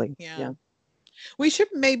 absolutely. really. Yeah. Yeah. We should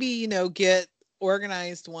maybe, get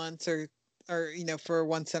organized once or for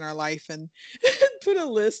once in our life and put a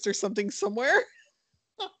list or something somewhere.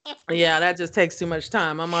 Yeah, that just takes too much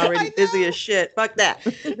time. I'm already I busy as shit. Fuck that.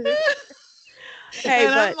 know. Hey,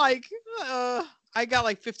 And I'm but like, I got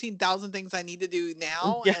like 15,000 things I need to do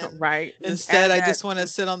now. yeah, And right. Just instead, add I that. just want to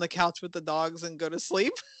sit on the couch with the dogs and go to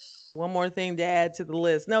sleep. One more thing to add to the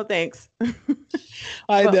list. No, thanks.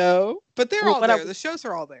 I Well, know. But they're well, all what I there. The shows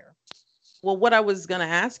are all there. what I was gonna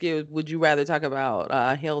ask you, would you rather talk about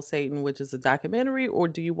Hail Satan, which is a documentary, or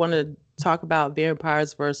do you want to talk about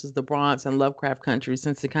Vampires versus the Bronx and Lovecraft Country,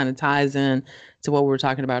 since it kind of ties in to what we were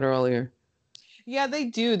talking about earlier? Yeah, they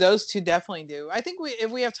do. Those two definitely do. I think if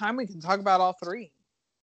we have time, we can talk about all three.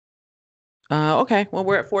 Okay. Well,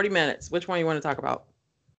 we're at 40 minutes. Which one you want to talk about?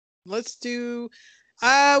 Let's do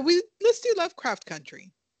let's do Lovecraft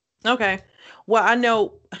Country. Okay. Well, I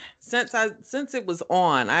know since it was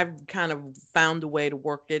on, I've kind of found a way to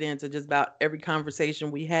work it into just about every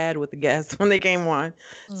conversation we had with the guests when they came on.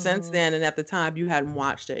 Since Mhm. then, and at the time, you hadn't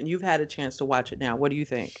watched it, and you've had a chance to watch it now. What do you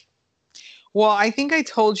think? Well, I think I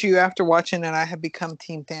told you after watching it, I have become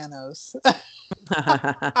Team Thanos.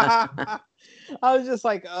 I was just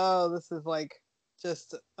like, oh, this is like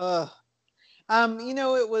just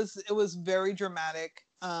it was very dramatic.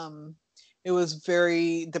 It was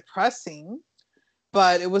very depressing,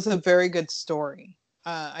 but it was a very good story.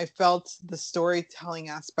 I felt the storytelling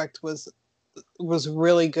aspect was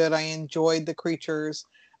really good. I enjoyed the creatures.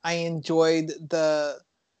 I enjoyed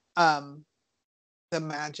um the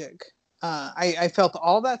magic. I felt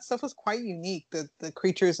all that stuff was quite unique. The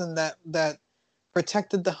creatures in that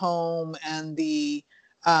protected the home and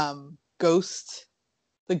um, ghost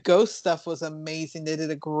the ghost stuff was amazing. They did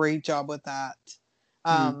a great job with that.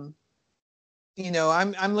 Mm,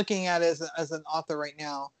 Um, I'm looking at it as an author right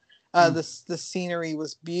now. mm, The scenery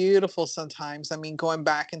was beautiful sometimes. I mean, going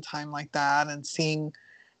back in time like that and seeing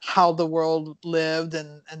how the world lived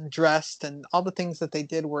and dressed and all the things that they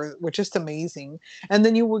did were just amazing. And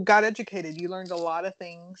then you got educated. You learned a lot of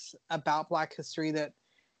things about Black history that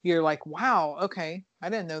you're like, wow, okay, I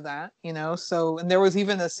didn't know that, So, and there was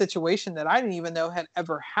even a situation that I didn't even know had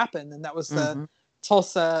ever happened, and that was the mm-hmm.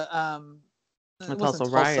 Tulsa. It It's wasn't also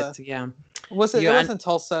Tulsa. riots. Yeah. Was it? It You. wasn't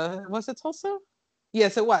Tulsa. Was it Tulsa?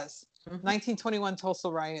 Yes, it was. Mhm. 1921 Tulsa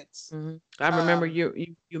riots. I remember Um,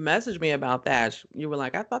 you messaged me about that. You were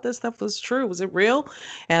like, I thought this stuff was true. Was it real?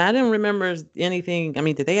 And I didn't remember anything. I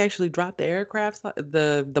mean, did they actually drop the aircrafts,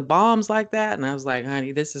 the bombs like that? And I was like,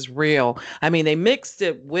 honey, this is real. I mean, they mixed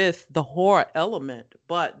it with the horror element,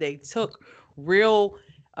 but they took real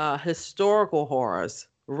historical horrors,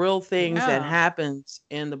 real things that yeah, happened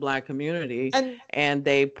in the Black community, and and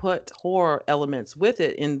they put horror elements with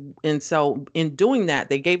it. And so in doing that,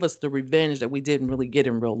 they gave us the revenge that we didn't really get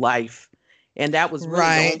in real life. And that was really the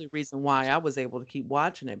right. only reason why I was able to keep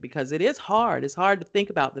watching it, because it is hard. It's hard to think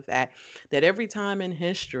about the fact that every time in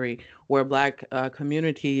history where Black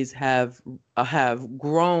communities have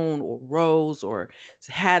grown or rose or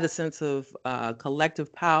had a sense of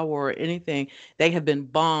collective power or anything, they have been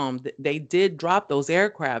bombed. They did drop those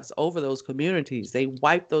aircrafts over those communities. They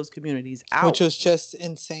wiped those communities Which out. was just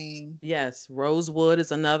insane. Yes, Rosewood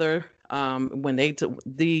is another. When they took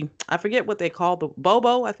I forget what they called the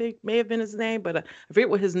Bobo, I think may have been his name, but I forget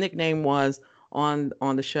what his nickname was on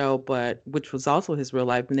the show, but which was also his real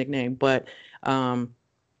life nickname. But um,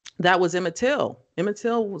 that was Emmett Till. Emmett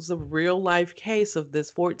Till was a real life case of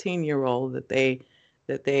this 14-year-old that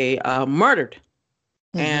they murdered,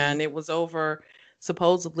 Hmm. and it was over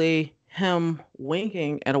supposedly him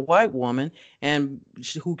winking at a white woman, and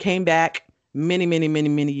who came back many, many, many,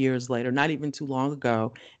 many years later, not even too long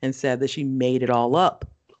ago, and said that she made it all up.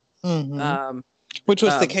 Hmm. Um, Which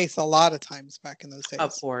was the uh, case a lot of times back in those of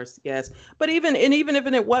days. course, yes, but even if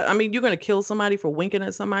it was, I mean, you're going to kill somebody for winking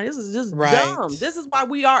at somebody. This is just dumb. Right. This is why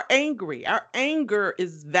we are angry. Our anger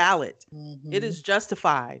is valid. It Hmm. is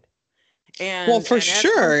justified. Well, And for and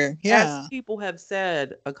sure. as Yeah. people have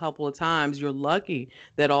said a couple of times, you're lucky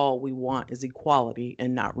that all we want is equality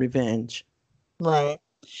and not revenge. Right.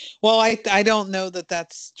 Well, I don't know that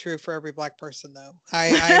that's true for every Black person, though.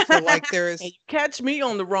 I feel like there And is. you catch me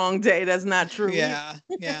on the wrong day, that's not true either. Yeah,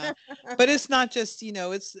 yeah. But it's not just,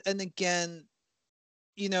 it's, and again,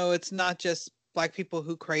 it's not just Black people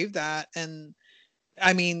who crave that. And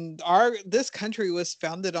I mean, this country was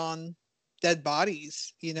founded on dead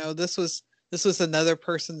bodies. You know, this was another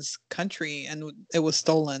person's country, and it was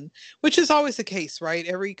stolen, which is always the case, right?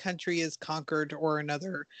 Every country is conquered or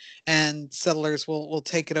another, and settlers will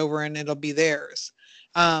take it over, and it'll be theirs.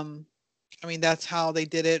 I mean, that's how they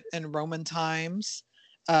did it in Roman times.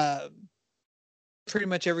 Uh, Pretty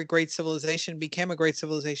much every great civilization became a great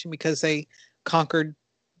civilization because they conquered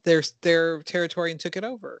their territory and took it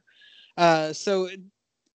over. So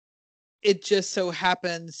it just so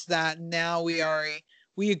happens that now we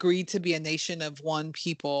agreed to be a nation of one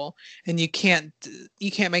people, and you can't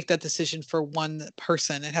make that decision for one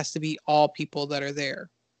person. It has to be all people that are there.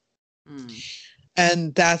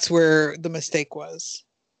 And that's where the mistake was,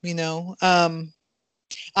 you know.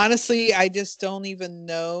 Honestly, I just don't even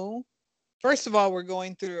know. First of all, we're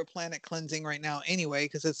going through a planet cleansing right now anyway,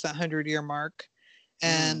 because it's the 100-year mark,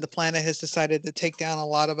 and the planet has decided to take down a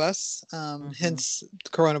lot of us, hence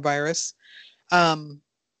coronavirus.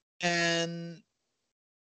 And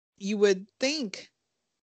you would think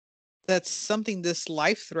that's something this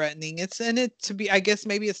life-threatening. I guess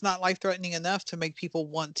maybe it's not life-threatening enough to make people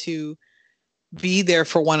want to be there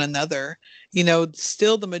for one another. You know,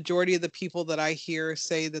 still the majority of the people that I hear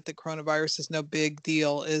say that the coronavirus is no big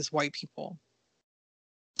deal is white people.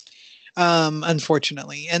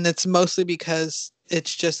 Unfortunately. And it's mostly because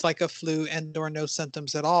it's just like a flu and or no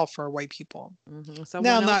symptoms at all for white people.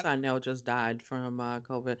 Someone else I know just died from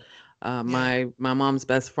COVID. My mom's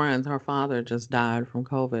best friend, her father just died from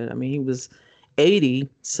COVID. I mean, he was 80,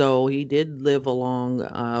 so he did live a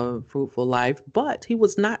long, fruitful life, but he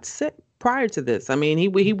was not sick prior to this. I mean,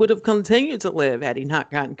 he would have continued to live had he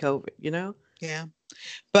not gotten COVID, you know? Yeah.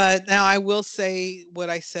 But now I will say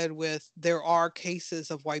what I said there are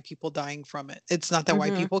cases of white people dying from it. It's not that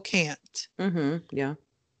white people can't. Yeah.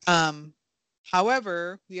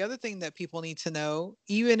 However, the other thing that people need to know,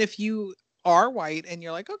 even if you are white and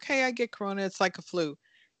you're like, okay, I get corona, it's like a flu,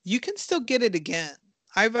 you can still get it again.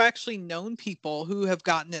 I've actually known people who have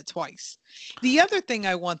gotten it twice. The other thing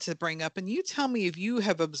I want to bring up, and you tell me if you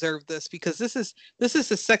have observed this, because this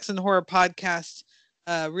is a Sex and Horror podcast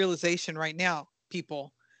realization right now,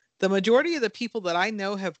 people. The majority of the people that I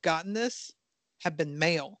know have gotten this have been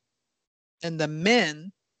male. And the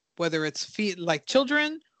men, whether it's like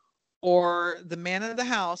children or the man of the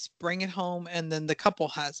house, bring it home, and then the couple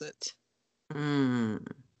has it.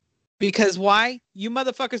 Because why? You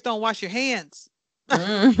motherfuckers don't wash your hands.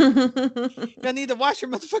 You need to wash your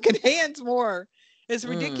motherfucking hands more. It's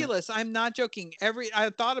ridiculous. I'm not joking. I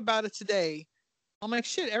thought about it today. I'm like,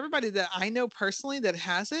 shit, everybody that I know personally that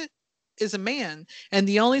has it is a man. And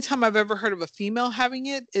the only time I've ever heard of a female having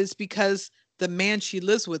it is because the man she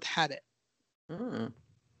lives with had it.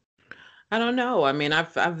 I don't know. I mean,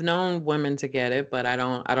 I've known women to get it, but I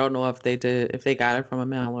don't know if they got it from a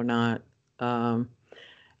male or not. I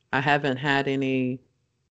haven't had any.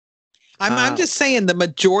 I'm just saying the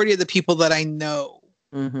majority of the people that I know.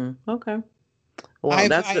 Okay. Well,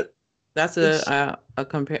 that's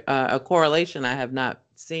a correlation I have not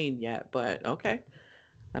seen yet, but okay.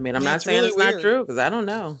 I mean, I'm not saying really it's weird. Not true because I don't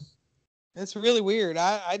know. It's really weird.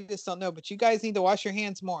 I just don't know, but you guys need to wash your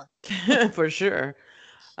hands more. For sure.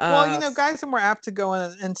 Well, you know, guys are more apt to go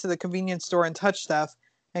into the convenience store and touch stuff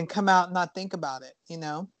and come out and not think about it, you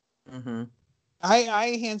know?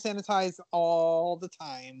 I hand sanitize all the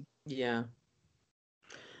time. Yeah.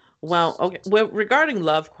 Well, okay. Well, regarding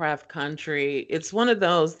Lovecraft Country, it's one of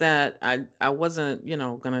those that I wasn't,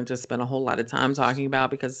 going to just spend a whole lot of time talking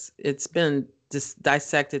about because it's been just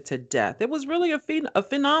dissected to death. It was really a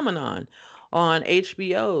phenomenon on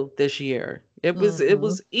HBO this year. It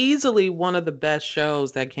was easily one of the best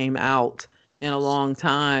shows that came out in a long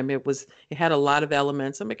time. It had a lot of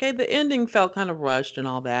elements. Okay, the ending felt kind of rushed and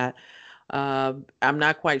all that. I'm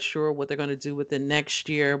not quite sure what they're going to do with it next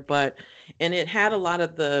year, and it had a lot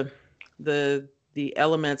of the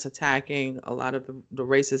elements attacking a lot of the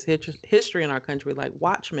racist history in our country, like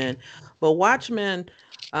Watchmen. But Watchmen,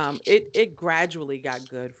 it gradually got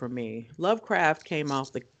good for me. Lovecraft came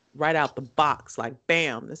right out the box, like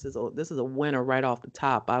bam, this is a winner right off the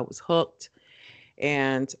top. I was hooked.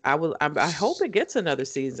 And I hope it gets another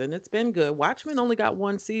season. It's been good. Watchmen only got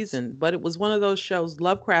one season, but it was one of those shows.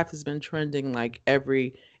 Lovecraft has been trending like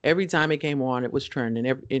every time it came on, it was trending.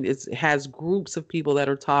 It has groups of people that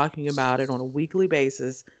are talking about it on a weekly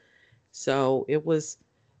basis. So it was.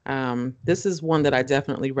 This is one that I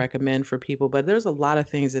definitely recommend for people. But there's a lot of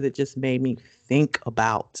things that it just made me think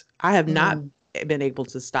about. I have not been able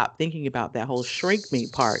to stop thinking about that whole shrink me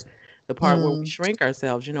part. The part where we shrink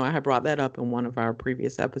ourselves, I had brought that up in one of our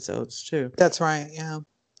previous episodes too. That's right. Yeah.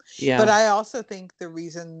 Yeah. But I also think the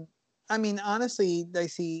reason I mean, honestly,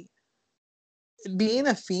 Dicey, being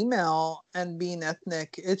a female and being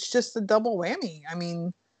ethnic, it's just a double whammy. I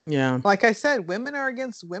mean, Yeah. like I said, women are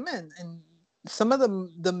against women, and some of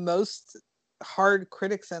the most hard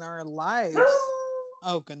critics in our lives.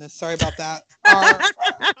 Oh goodness, sorry about that.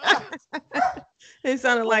 It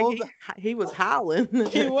sounded like he was howling.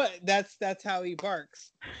 He was. That's how he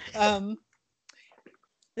barks.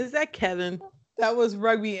 Is that Kevin? That was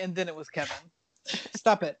Rugby, and then it was Kevin.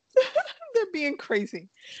 Stop it. They're being crazy.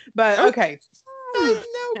 But okay. I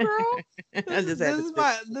know, girl. This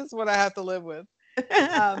is what I have to live with.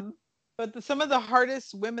 But some of the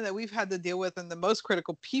hardest women that we've had to deal with and the most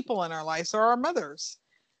critical people in our lives are our mothers.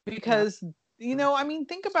 Because, you know, I mean,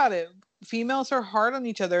 think about it. Females are hard on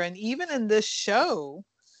each other. And even in this show,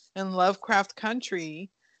 in Lovecraft Country,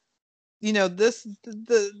 you know,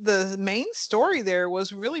 the main story there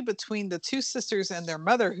was really between the two sisters and their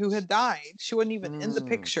mother who had died. She wasn't even in the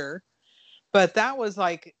picture. But that was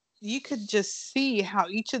like, you could just see how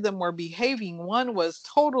each of them were behaving. One was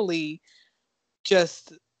totally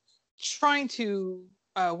just trying to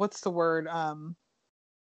what's the word,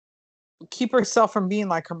 keep herself from being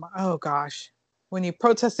like her. Oh gosh, when you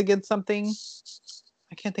protest against something,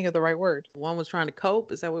 I can't think of the right word. One was trying to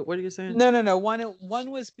cope. Is that what are you saying? No.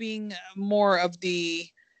 One was being more of the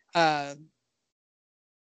oh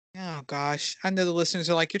gosh, I know the listeners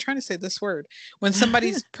are like, you're trying to say this word. When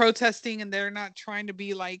somebody's protesting and they're not trying to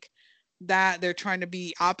be like that, they're trying to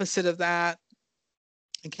be opposite of that.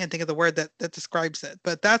 I can't think of the word that describes it,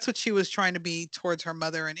 but that's what she was trying to be towards her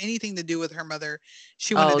mother, and anything to do with her mother,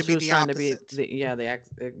 she wanted to be the opposite.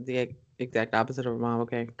 The exact opposite of her mom.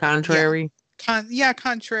 Okay, contrary.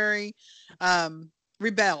 Contrary.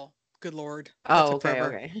 Rebel. Good Lord. Oh,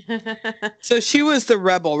 okay. So she was the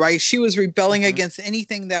rebel, right? She was rebelling against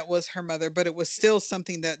anything that was her mother, but it was still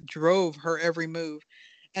something that drove her every move.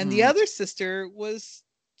 And the other sister was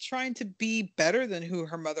trying to be better than who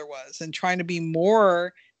her mother was and trying to be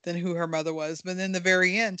more than who her mother was, but in the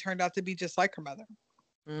very end turned out to be just like her mother.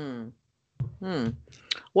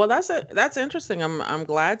 Well, that's interesting. I'm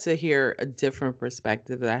glad to hear a different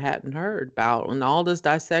perspective that I hadn't heard about. And all this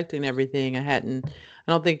dissecting everything, I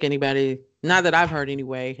don't think anybody, not that I've heard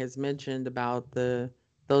anyway, has mentioned about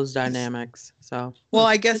those dynamics. So well,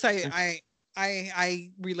 I guess I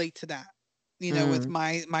relate to that. You know, with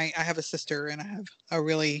my I have a sister and I have a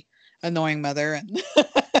really annoying mother, and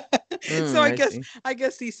so I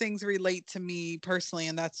guess these things relate to me personally,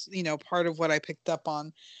 and that's, you know, part of what I picked up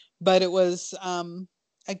on. But it was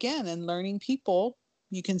again, in learning people,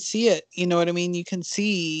 you can see it. You know what I mean? You can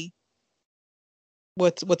see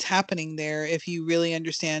what's happening there if you really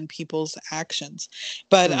understand people's actions.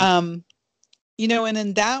 But you know, and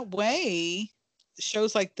in that way,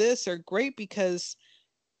 shows like this are great because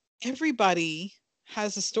everybody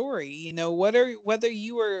has a story. You know, whether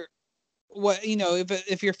you are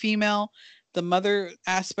if you're female, the mother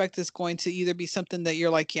aspect is going to either be something that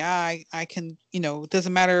you're like, yeah, I can, you know, it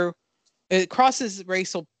doesn't matter. It crosses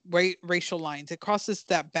racial lines. It crosses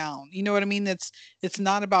that bound. You know what I mean? It's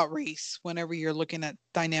not about race whenever you're looking at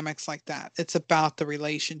dynamics like that. It's about the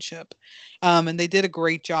relationship. And they did a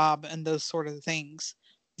great job in those sort of things.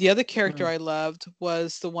 The other character I loved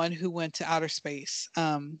was the one who went to outer space.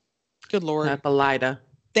 Good Lord. Hippolyta.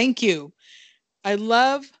 Thank you. I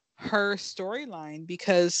love her storyline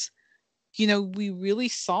because, you know, we really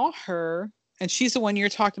saw her, and she's the one you're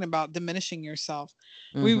talking about, diminishing yourself.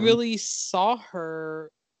 We really saw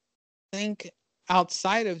her think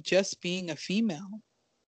outside of just being a female.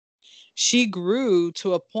 She grew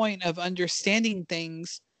to a point of understanding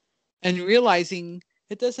things and realizing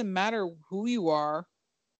it doesn't matter who you are,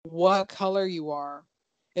 what color you are.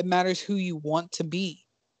 It matters who you want to be.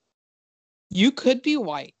 You could be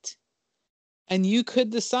white, and you could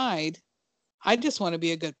decide, I just want to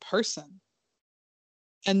be a good person.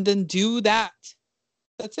 And then do that.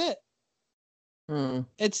 That's it.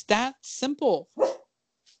 It's that simple.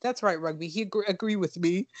 That's right, Rugby. He agree with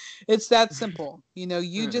me. It's that simple. You know,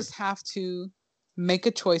 you just have to make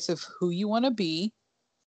a choice of who you want to be,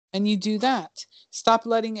 and you do that. Stop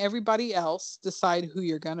letting everybody else decide who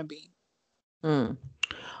you're going to be.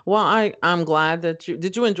 Well, I'm glad that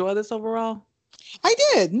did you enjoy this overall? I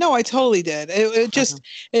did. No, I totally did. It just,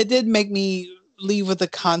 it did make me leave with the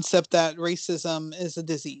concept that racism is a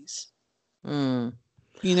disease. You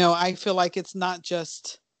know, I feel like it's not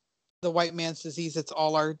just the white man's disease, it's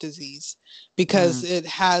all our disease, because it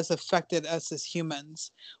has affected us as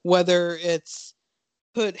humans, whether it's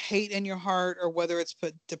put hate in your heart, or whether it's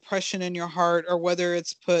put depression in your heart, or whether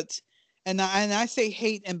it's put, and I say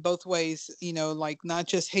hate in both ways, you know, like not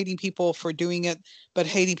just hating people for doing it, but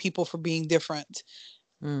hating people for being different.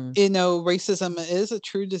 Mm. Racism is a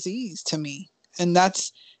true disease to me. And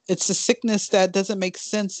it's a sickness that doesn't make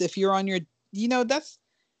sense if you're on your,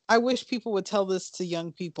 I wish people would tell this to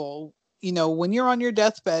young people. When you're on your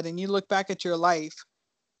deathbed and you look back at your life,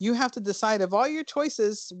 you have to decide if all your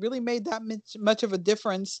choices really made that much of a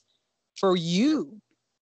difference for you.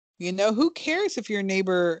 Who cares if your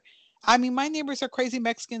neighbor, I mean, my neighbors are crazy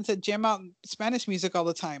Mexicans that jam out Spanish music all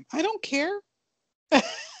the time. I don't care.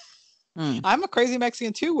 I'm a crazy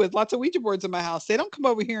Mexican too, with lots of Ouija boards in my house. They don't come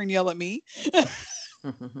over here and yell at me.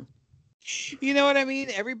 You know what I mean?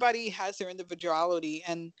 Everybody has their individuality,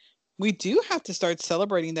 and we do have to start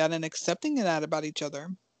celebrating that and accepting that about each other.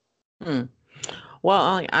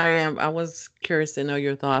 Well, I was curious to know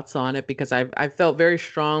your thoughts on it, because I felt very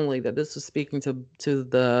strongly that this was speaking to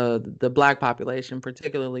the Black population,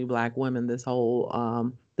 particularly Black women. This whole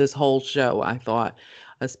show, I thought,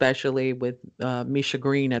 especially with Misha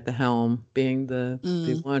Green at the helm, being the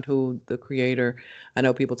one who, the creator. I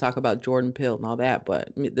know people talk about Jordan Peele and all that,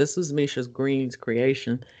 but this was Misha Green's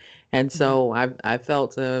creation. And so I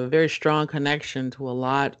felt a very strong connection to a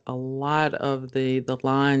lot of the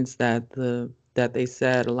lines that they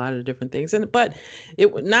said, a lot of different things. But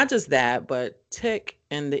it not just that, but Tick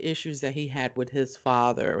and the issues that he had with his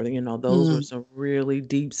father, those were some really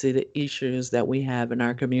deep-seated issues that we have in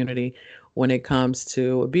our community when it comes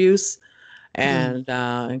to abuse and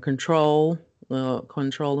control.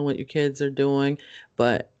 Controlling what your kids are doing,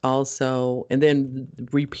 but also, and then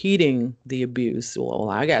repeating the abuse. Well,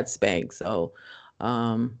 I got spanked, so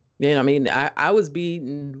I mean, I was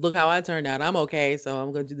beaten. Look how I turned out. I'm okay, so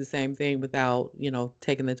I'm going to do the same thing without,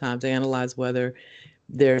 taking the time to analyze whether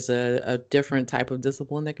there's a different type of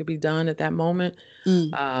discipline that could be done at that moment.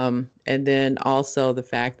 And then also the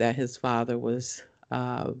fact that his father was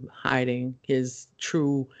hiding his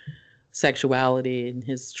true sexuality and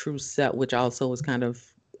his true self, which also was kind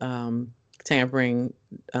of tampering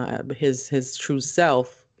his true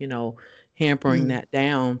self, hampering that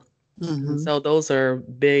down. So those are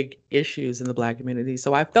big issues in the Black community.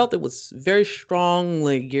 So I felt it was very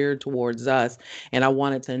strongly geared towards us, and I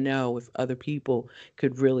wanted to know if other people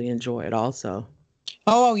could really enjoy it also.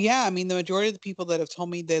 Oh yeah, I mean, the majority of the people that have told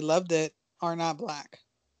me they loved it are not Black.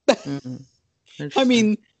 I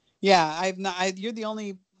mean, yeah, you're the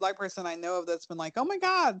only Black person I know of that's been like, oh my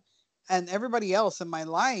God. And everybody else in my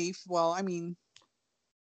life, well, I mean,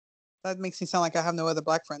 that makes me sound like I have no other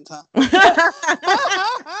Black friends, huh?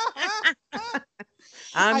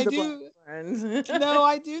 I'm the Black friend. No,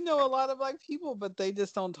 I do know a lot of Black people, but they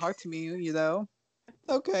just don't talk to me,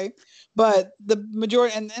 Okay. But the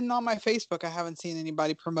majority, and on my Facebook, I haven't seen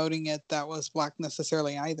anybody promoting it that was Black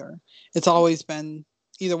necessarily either. It's always been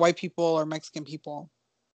either white people or Mexican people.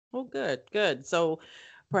 Oh, good. So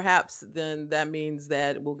perhaps then that means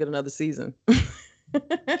that we'll get another season.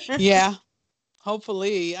 Yeah,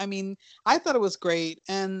 hopefully. I mean, I thought it was great.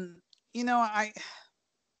 And,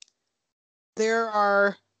 there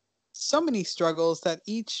are so many struggles that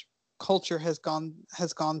each culture has gone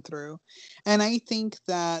through. And I think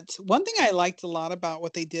that one thing I liked a lot about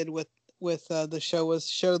what they did with the show was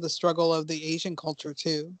show the struggle of the Asian culture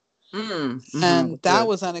too. And that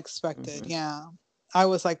was unexpected. Yeah. I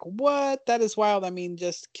was like, what? That is wild. I mean,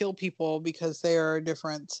 just kill people because they are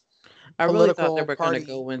different. I really thought they were going to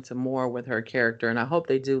go into more with her character, and I hope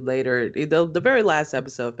they do later. The very last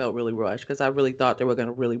episode felt really rushed because I really thought they were going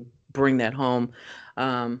to really bring that home.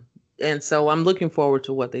 And so I'm looking forward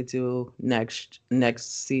to what they do next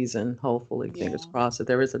season. Hopefully, fingers crossed that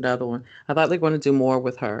there is another one. I thought they were going to do more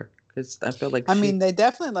with her because I feel like mean, they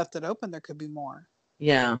definitely left it open. There could be more.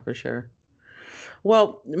 Yeah, for sure.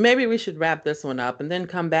 Well, maybe we should wrap this one up and then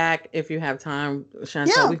come back if you have time,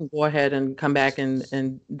 Chantel. Yeah. We can go ahead and come back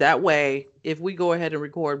and that way, if we go ahead and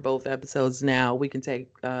record both episodes now, we can take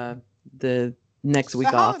the next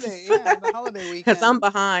week off. The holiday weekend. Because I'm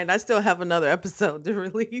behind. I still have another episode to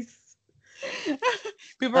release.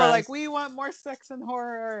 People are like, we want more sex and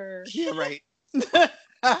horror. Yeah, right.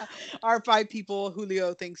 Our 5 people,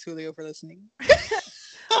 Julio, thanks Julio for listening.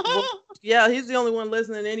 Well, yeah, he's the only one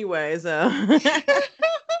listening anyway. So,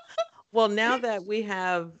 well, now that we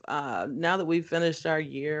have, now that we've finished our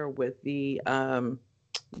year with the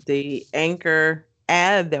Anchor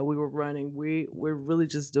ad that we were running, we're really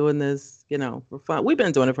just doing this, for fun. We've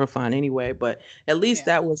been doing it for fun anyway, but at least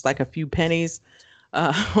that was like a few pennies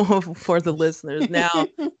for the listeners. Now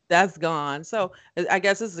that's gone. So I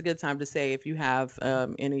guess this is a good time to say if you have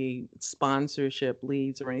any sponsorship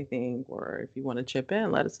leads or anything, or if you want to chip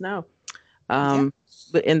in, let us know.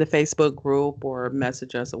 But in the Facebook group or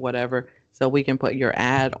message us or whatever, so we can put your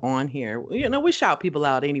ad on here. We shout people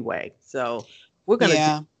out anyway. So we're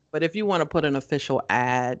gonna But if you want to put an official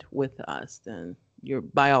ad with us, then you're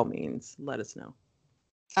by all means, let us know.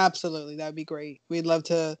 Absolutely. That'd be great. We'd love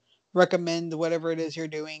to recommend whatever it is you're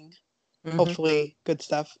doing. Hopefully good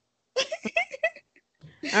stuff.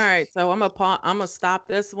 All right, so I'm gonna stop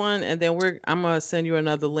this one, and then I'm gonna send you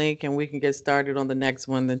another link, and we can get started on the next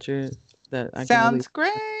one that I Sounds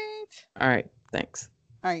great. All right, thanks.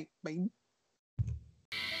 All right, bye.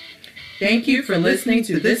 Thank you for listening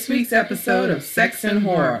to this week's episode of Sex and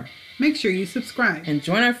Horror. Make sure you subscribe. And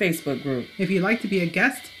join our Facebook group. If you'd like to be a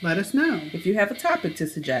guest, let us know. If you have a topic to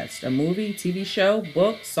suggest, a movie, TV show,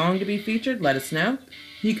 book, song to be featured, let us know.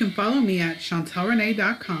 You can follow me at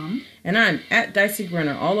ChantelRenee.com. And I'm at Dicey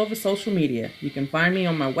Grinner all over social media. You can find me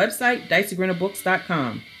on my website,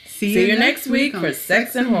 DiceyGrinnerBooks.com. See you next week for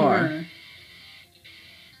Sex and Horror.